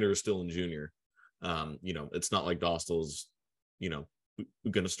 Alexander is still in junior. It's not like Dostal's, going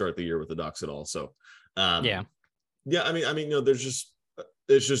to start the year with the Ducks at all. So, yeah. There's just,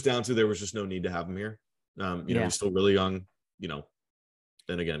 it's just down to, there was just no need to have him here. He's still really young,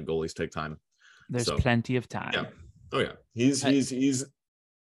 and again, goalies take time. There's plenty of time. Yeah. Oh yeah.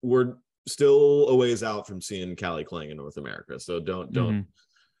 We're still a ways out from seeing Callie Klang in North America. So don't,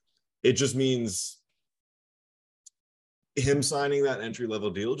 it just means him signing that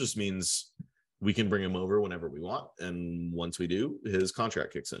entry-level deal just means we can bring him over whenever we want. And once we do, his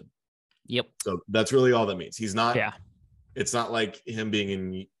contract kicks in. Yep. So that's really all that means. He's not, it's not like him being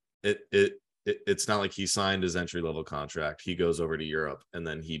in it's not like he signed his entry-level contract. He goes over to Europe and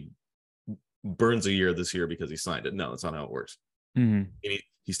then he burns a year this year because he signed it. No, that's not how it works.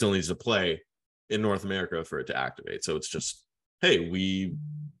 He still needs to play in North America for it to activate. So it's just, hey, we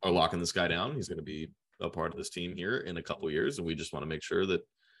are locking this guy down. He's going to be a part of this team here in a couple of years, and we just want to make sure that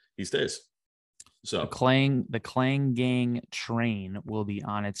he stays. So the Klang gang train will be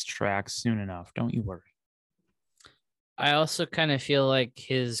on its tracks soon enough. Don't you worry. I also kind of feel like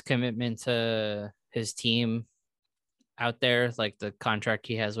his commitment to his team out there, like the contract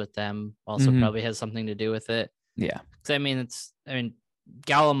he has with them, also probably has something to do with it. Yeah. Because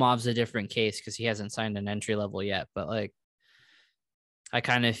Galimov's a different case because he hasn't signed an entry level yet. But like, I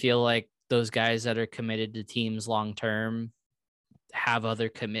kind of feel like those guys that are committed to teams long term have other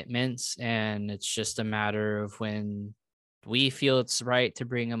commitments, and it's just a matter of when we feel it's right to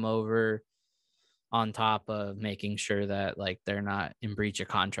bring them over, on top of making sure that like they're not in breach of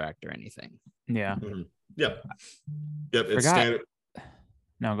contract or anything. Yeah. Yep. It's standard.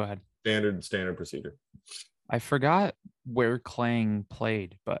 No, go ahead. Standard procedure. I forgot where Klang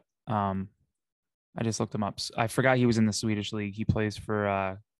played, but I just looked him up. I forgot he was in the Swedish league. He plays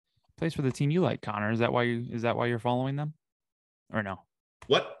for the team you like, Connor. Is that why you're following them? Or no?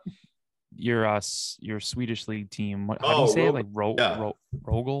 What? Your Swedish league team. How do you say it? Like Rogla.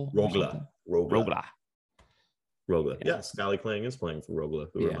 Yes, Callie Klang is playing for Rogla,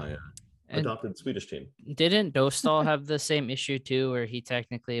 who are my adopted Swedish team. Didn't Dostal have the same issue too, where he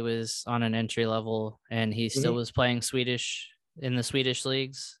technically was on an entry level and he still was playing Swedish in the Swedish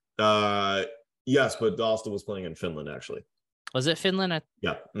leagues? Yes, but Dostal was playing in Finland actually. Was it Finland?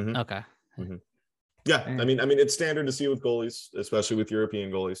 Yeah. Okay. Yeah, I mean, it's standard to see with goalies, especially with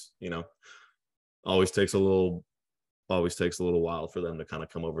European goalies. Always takes a little while for them to kind of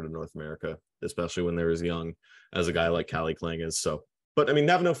come over to North America, especially when they're as young as a guy like Callie Klang is. So, but I mean,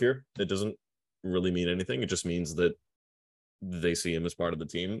 have no fear. It doesn't really mean anything. It just means that they see him as part of the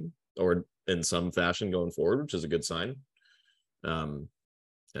team or in some fashion going forward, which is a good sign. And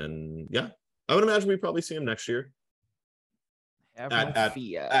yeah, I would imagine we probably see him next year.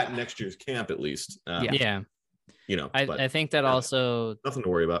 At next year's camp, at least. I think that also nothing to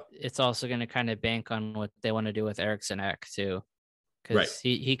worry about. It's also going to kind of bank on what they want to do with Eriksson Ek too, because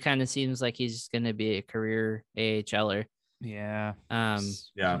he kind of seems like he's going to be a career AHLer. Yeah.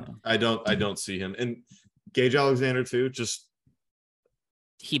 I don't see him. And Gage Alexander too. Just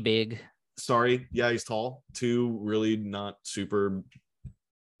he big. Sorry, yeah, he's tall. Two really not super,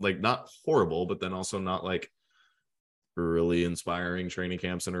 like not horrible, but then also not like really inspiring training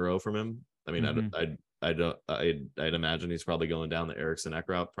camps in a row from him. I mean, I'd imagine he's probably going down the Eriksson Ek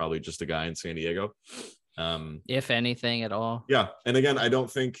route, probably just a guy in San Diego. If anything at all. Yeah. And again, I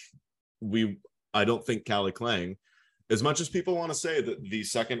don't think Callie Klang, as much as people want to say that the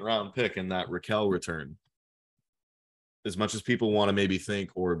second round pick in that Raquel return as much as people want to maybe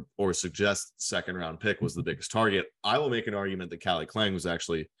think or suggest second round pick was the biggest target, I will make an argument that Callie Klang was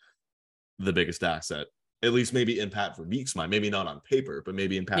actually the biggest asset, at least maybe in Pat Verbeek's mind, maybe not on paper, but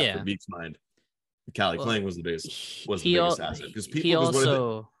maybe in Pat Verbeek's mind, Callie Klang was the biggest asset because people he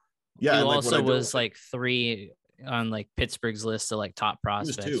also was like 3 on like Pittsburgh's list of like top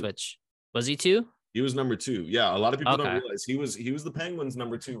prospects. Which was he 2? He was number 2. Yeah, a lot of people don't realize he was the Penguins'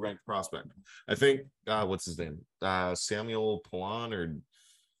 number 2 ranked prospect. I think what's his name? Samuel Poulin or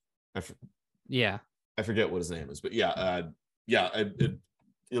I forget what his name is, but at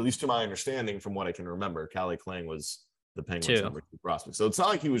least to my understanding, from what I can remember, Callie Klang was the Penguins' number 2 prospect. So it's not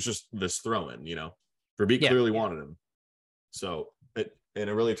like he was just this throw-in, you know. Verbeek clearly wanted him. So it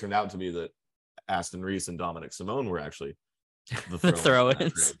really turned out to be that Aston Reese and Dominic Simone were actually the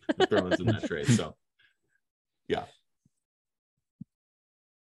throw-ins in that trade. So yeah.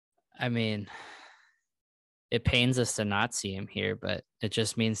 I mean, it pains us to not see him here, but it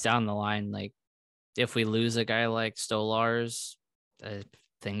just means down the line, like if we lose a guy like Stolars,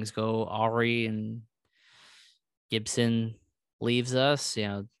 things go awry and Gibson leaves us, you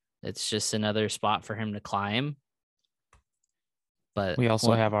know, it's just another spot for him to climb. But we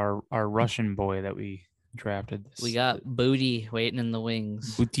also have our Russian boy that we drafted. We got Booty waiting in the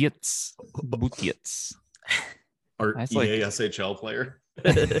wings. Butiets. Our EASHL player.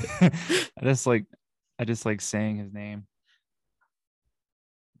 I just like saying his name.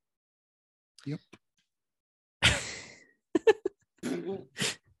 Yep.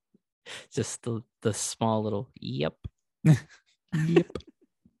 Just the small little yep. Yep.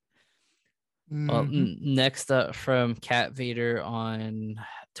 Well, next up from Cat Vader on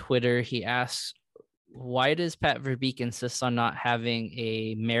Twitter, he asks, why does Pat Verbeek insist on not having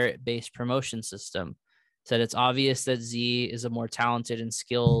a merit-based promotion system? Said it's obvious that Z is a more talented and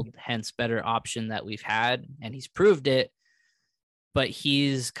skilled, hence better option that we've had, and he's proved it. But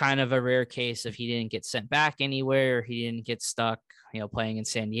he's kind of a rare case if he didn't get sent back anywhere, or he didn't get stuck, you know, playing in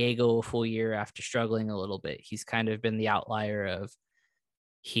San Diego a full year after struggling a little bit. He's kind of been the outlier of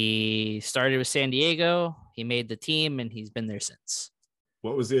he started with San Diego, he made the team, and he's been there since.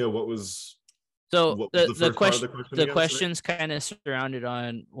 So the question's kind of surrounded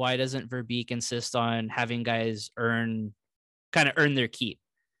on why doesn't Verbeek insist on having guys earn their keep?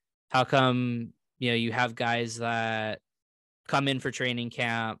 How come, you know, you have guys that come in for training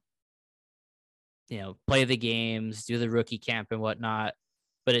camp, you know, play the games, do the rookie camp and whatnot,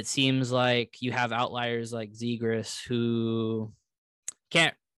 but it seems like you have outliers like Zegras who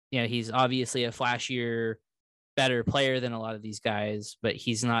can't, you know, he's obviously a flashier, better player than a lot of these guys, but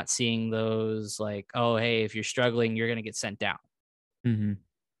he's not seeing those like, oh, hey, if you're struggling, you're going to get sent down. Mm-hmm.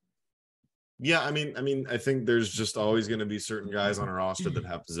 Yeah, I mean, I think there's just always going to be certain guys on our roster that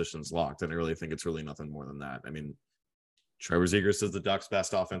have positions locked, and I really think it's really nothing more than that. I mean, Trevor Zegras is the Ducks'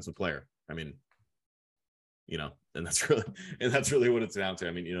 best offensive player. I mean, you know, and that's really what it's down to.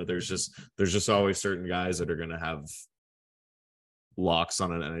 I mean, you know, there's just always certain guys that are going to have locks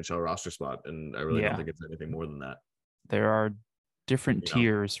on an NHL roster spot, and I really don't think it's anything more than that. There are different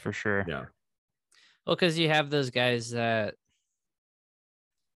tiers for sure. Yeah. Well, because you have those guys that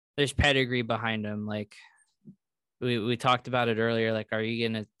there's pedigree behind them. Like we talked about it earlier. Like, are you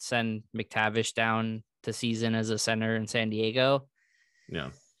going to send McTavish down to season as a center in San Diego? Yeah.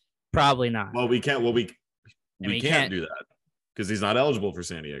 Probably not. Well, we can't can't do that because he's not eligible for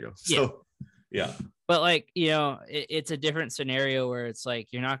San Diego. So yeah. But like, you know, it's a different scenario where it's like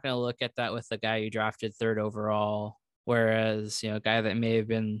you're not going to look at that with the guy you drafted 3rd overall, whereas, you know, a guy that may have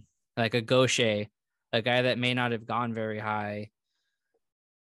been like a Gaucher, a guy that may not have gone very high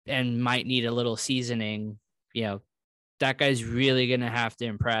and might need a little seasoning, you know, that guy's really going to have to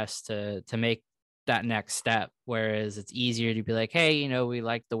impress to make that next step. Whereas it's easier to be like, hey, you know, we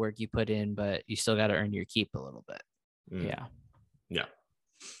like the work you put in, but you still got to earn your keep a little bit. Yeah. Yeah.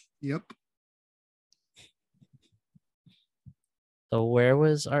 Yep. So where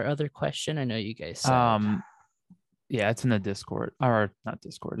was our other question? I know you guys said. Yeah, it's in the Discord, or not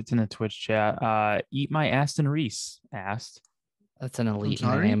Discord. It's in the Twitch chat. Eat My Aston Reese asked. That's an elite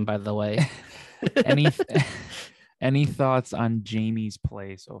name, by the way. Any thoughts on Jamie's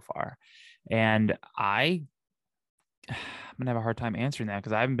play so far? And I'm gonna have a hard time answering that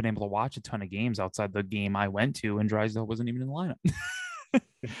because I haven't been able to watch a ton of games outside the game I went to, and Drysdale wasn't even in the lineup.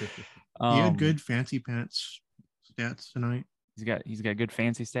 He had good fancy pants stats tonight. He's got good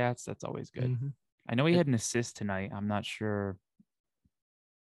fancy stats. That's always good. Mm-hmm. I know he had an assist tonight. I'm not sure.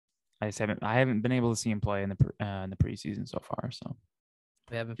 I haven't been able to see him play in the preseason so far. So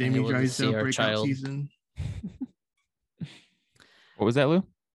we haven't been able to see our child season. What was that, Lou?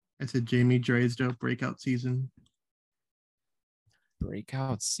 I said Jamie Drysdale breakout season.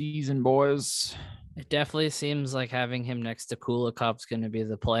 Breakout season, boys. It definitely seems like having him next to Kulikov's going to be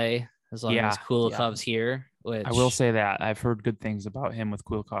the play as long as Kulikov's here. Which I will say that I've heard good things about him with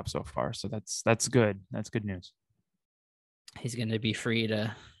Kulikov so far, so that's good. That's good news. He's going to be free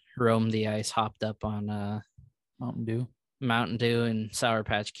to roam the ice, hopped up on Mountain Dew, and Sour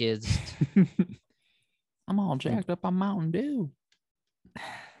Patch Kids. I'm all jacked up on Mountain Dew.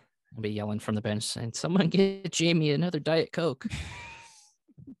 I'll be yelling from the bench saying, "Someone get Jamie another Diet Coke."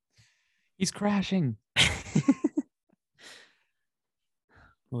 He's crashing.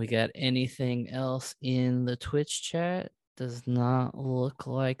 We got anything else in the Twitch chat? Does not look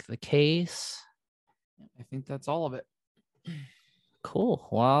like the case. I think that's all of it. Cool.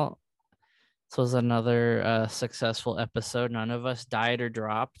 Well, this was another successful episode. None of us died or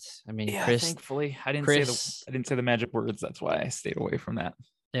dropped. I mean, Chris. Thankfully, I didn't say the magic words. That's why I stayed away from that.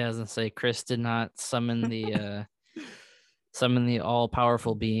 Yeah, I was gonna say Chris did not summon the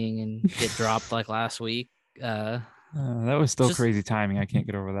all-powerful being and get dropped like last week. That was still crazy timing. I can't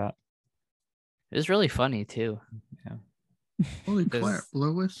get over that. It was really funny too. Yeah. Holy crap,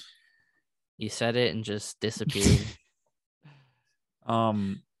 Lewis! You said it and just disappeared.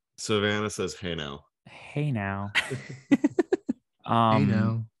 Savannah says, "Hey now." Hey now. Hey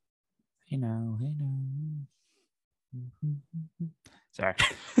now. Hey now. Hey now. Sorry.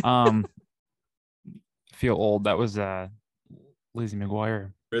 Feel old. That was Lizzie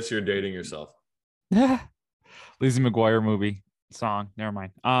McGuire. Chris, you're dating yourself. Lizzie McGuire movie song. Never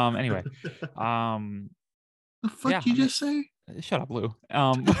mind. Anyway. The fuck you just say? Shut up, Lou.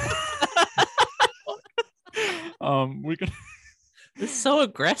 We could. It's so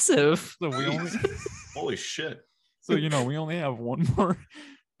aggressive. So we only. Holy shit. So we only have one more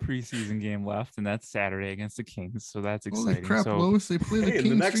preseason game left, and that's Saturday against the Kings. So that's exciting. Holy crap, so, Lois! They play the Kings.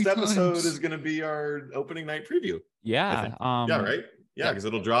 The next episode times. is going to be our opening night preview. Yeah. Yeah. Right. Yeah, because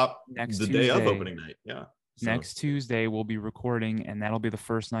it'll drop next the Tuesday. day of opening night. Yeah. So. Next Tuesday we'll be recording, and that'll be the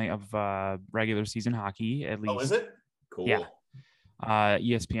first night of regular season hockey. At least. Oh, is it? Cool. Yeah.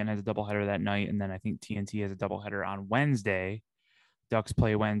 ESPN has a doubleheader that night, and then I think TNT has a doubleheader on Wednesday. Ducks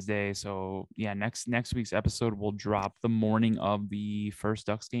play Wednesday, so yeah. Next week's episode will drop the morning of the first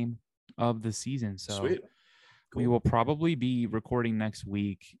Ducks game of the season. So Sweet. Cool. We will probably be recording next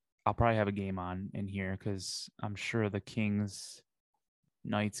week. I'll probably have a game on in here because I'm sure the Kings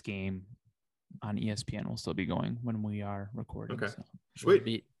Knights game on ESPN will still be going when we are recording. Okay. So.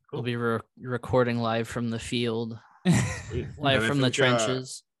 Sweet. We'll be recording live from the field, Sweet. live from the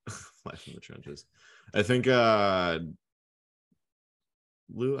trenches. Live from the trenches. I think,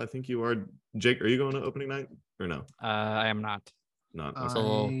 Lou, I think you are. Jake, are you going to opening night or no? I am not. Not. It's a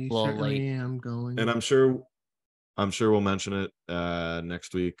little late. am going. And I'm sure we'll mention it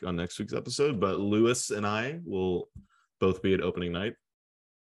next week on next week's episode. But Lewis and I will both be at opening night.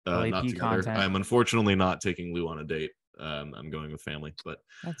 Not together. Content. I'm unfortunately not taking Lou on a date. I'm going with family, but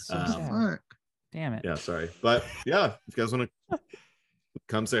That's so sad. Damn it. yeah, sorry. But yeah, if you guys want to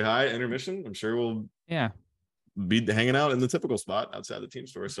come say hi, intermission, I'm sure we'll be hanging out in the typical spot outside the team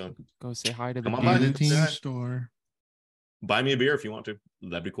store. So go say hi to Come on by the the team Yeah. store. buy me a beer if you want to.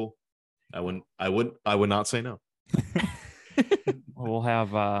 That'd be cool. I would not say no. We'll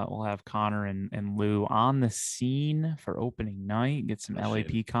have Connor and Lou on the scene for opening night. Get some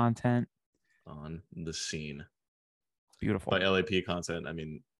LAP content On the scene. Beautiful. By LAP content, I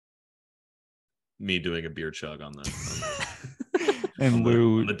mean me doing a beer chug on the and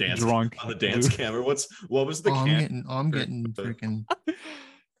Lou on the dance drunk on the dance camera. What was the I'm getting freaking.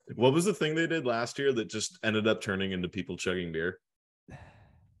 What was the thing they did last year that just ended up turning into people chugging beer?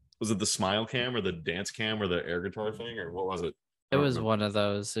 Was it the smile cam or the dance cam or the air guitar thing, or what was it? It was one of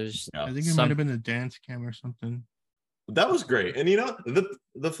those. It was I think it might have been a dance cam or something. That was great. And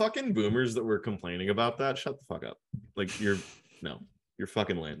the fucking boomers that were complaining about that, shut the fuck up. Like you're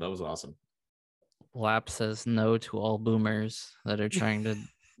fucking lame. That was awesome. Lap says no to all boomers that are trying to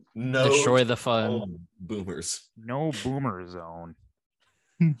No destroy the fun. all boomers. No boomer zone.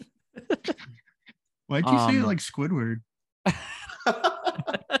 Why'd you say it like Squidward?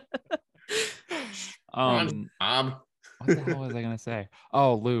 What the hell was I gonna say?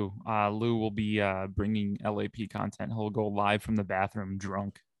 Oh, Lou. Lou will be bringing LAP content. He'll go live from the bathroom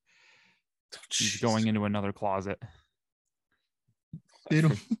drunk. He's going into another closet. They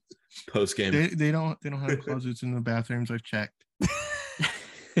don't Post game. they don't have closets in the bathrooms. I've checked.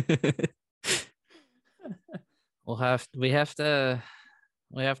 We have to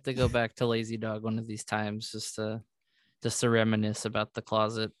go back to Lazy Dog one of these times just to reminisce about the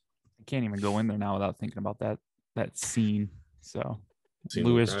closet. I can't even go in there now without thinking about that scene. So Scene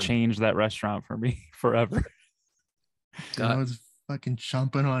Lou of has crime. changed that restaurant for me forever. God. That was fucking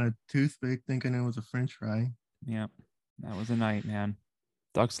chomping on a toothpick thinking it was a French fry. Yeah, that was a night, man.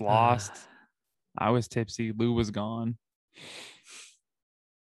 Ducks lost. I was tipsy. Lou was gone.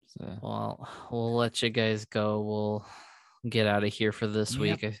 So, Well, we'll let you guys go. We'll get out of here for this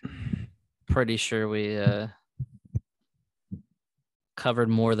week. I'm pretty sure we covered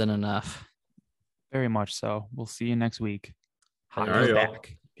more than enough. very much so. We'll see you next week. All Hockey's right, y'all.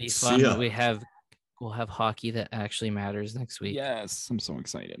 back. Be See fun. ya. We'll have hockey that actually matters next week. Yes, I'm so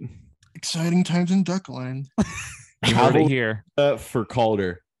excited. Exciting times in Duckland. You heard it here. For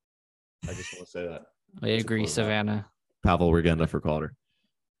Calder. I just want to say that. I agree, Savannah. Pavel Regenda for Calder.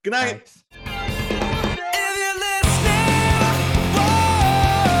 Good night. Nice.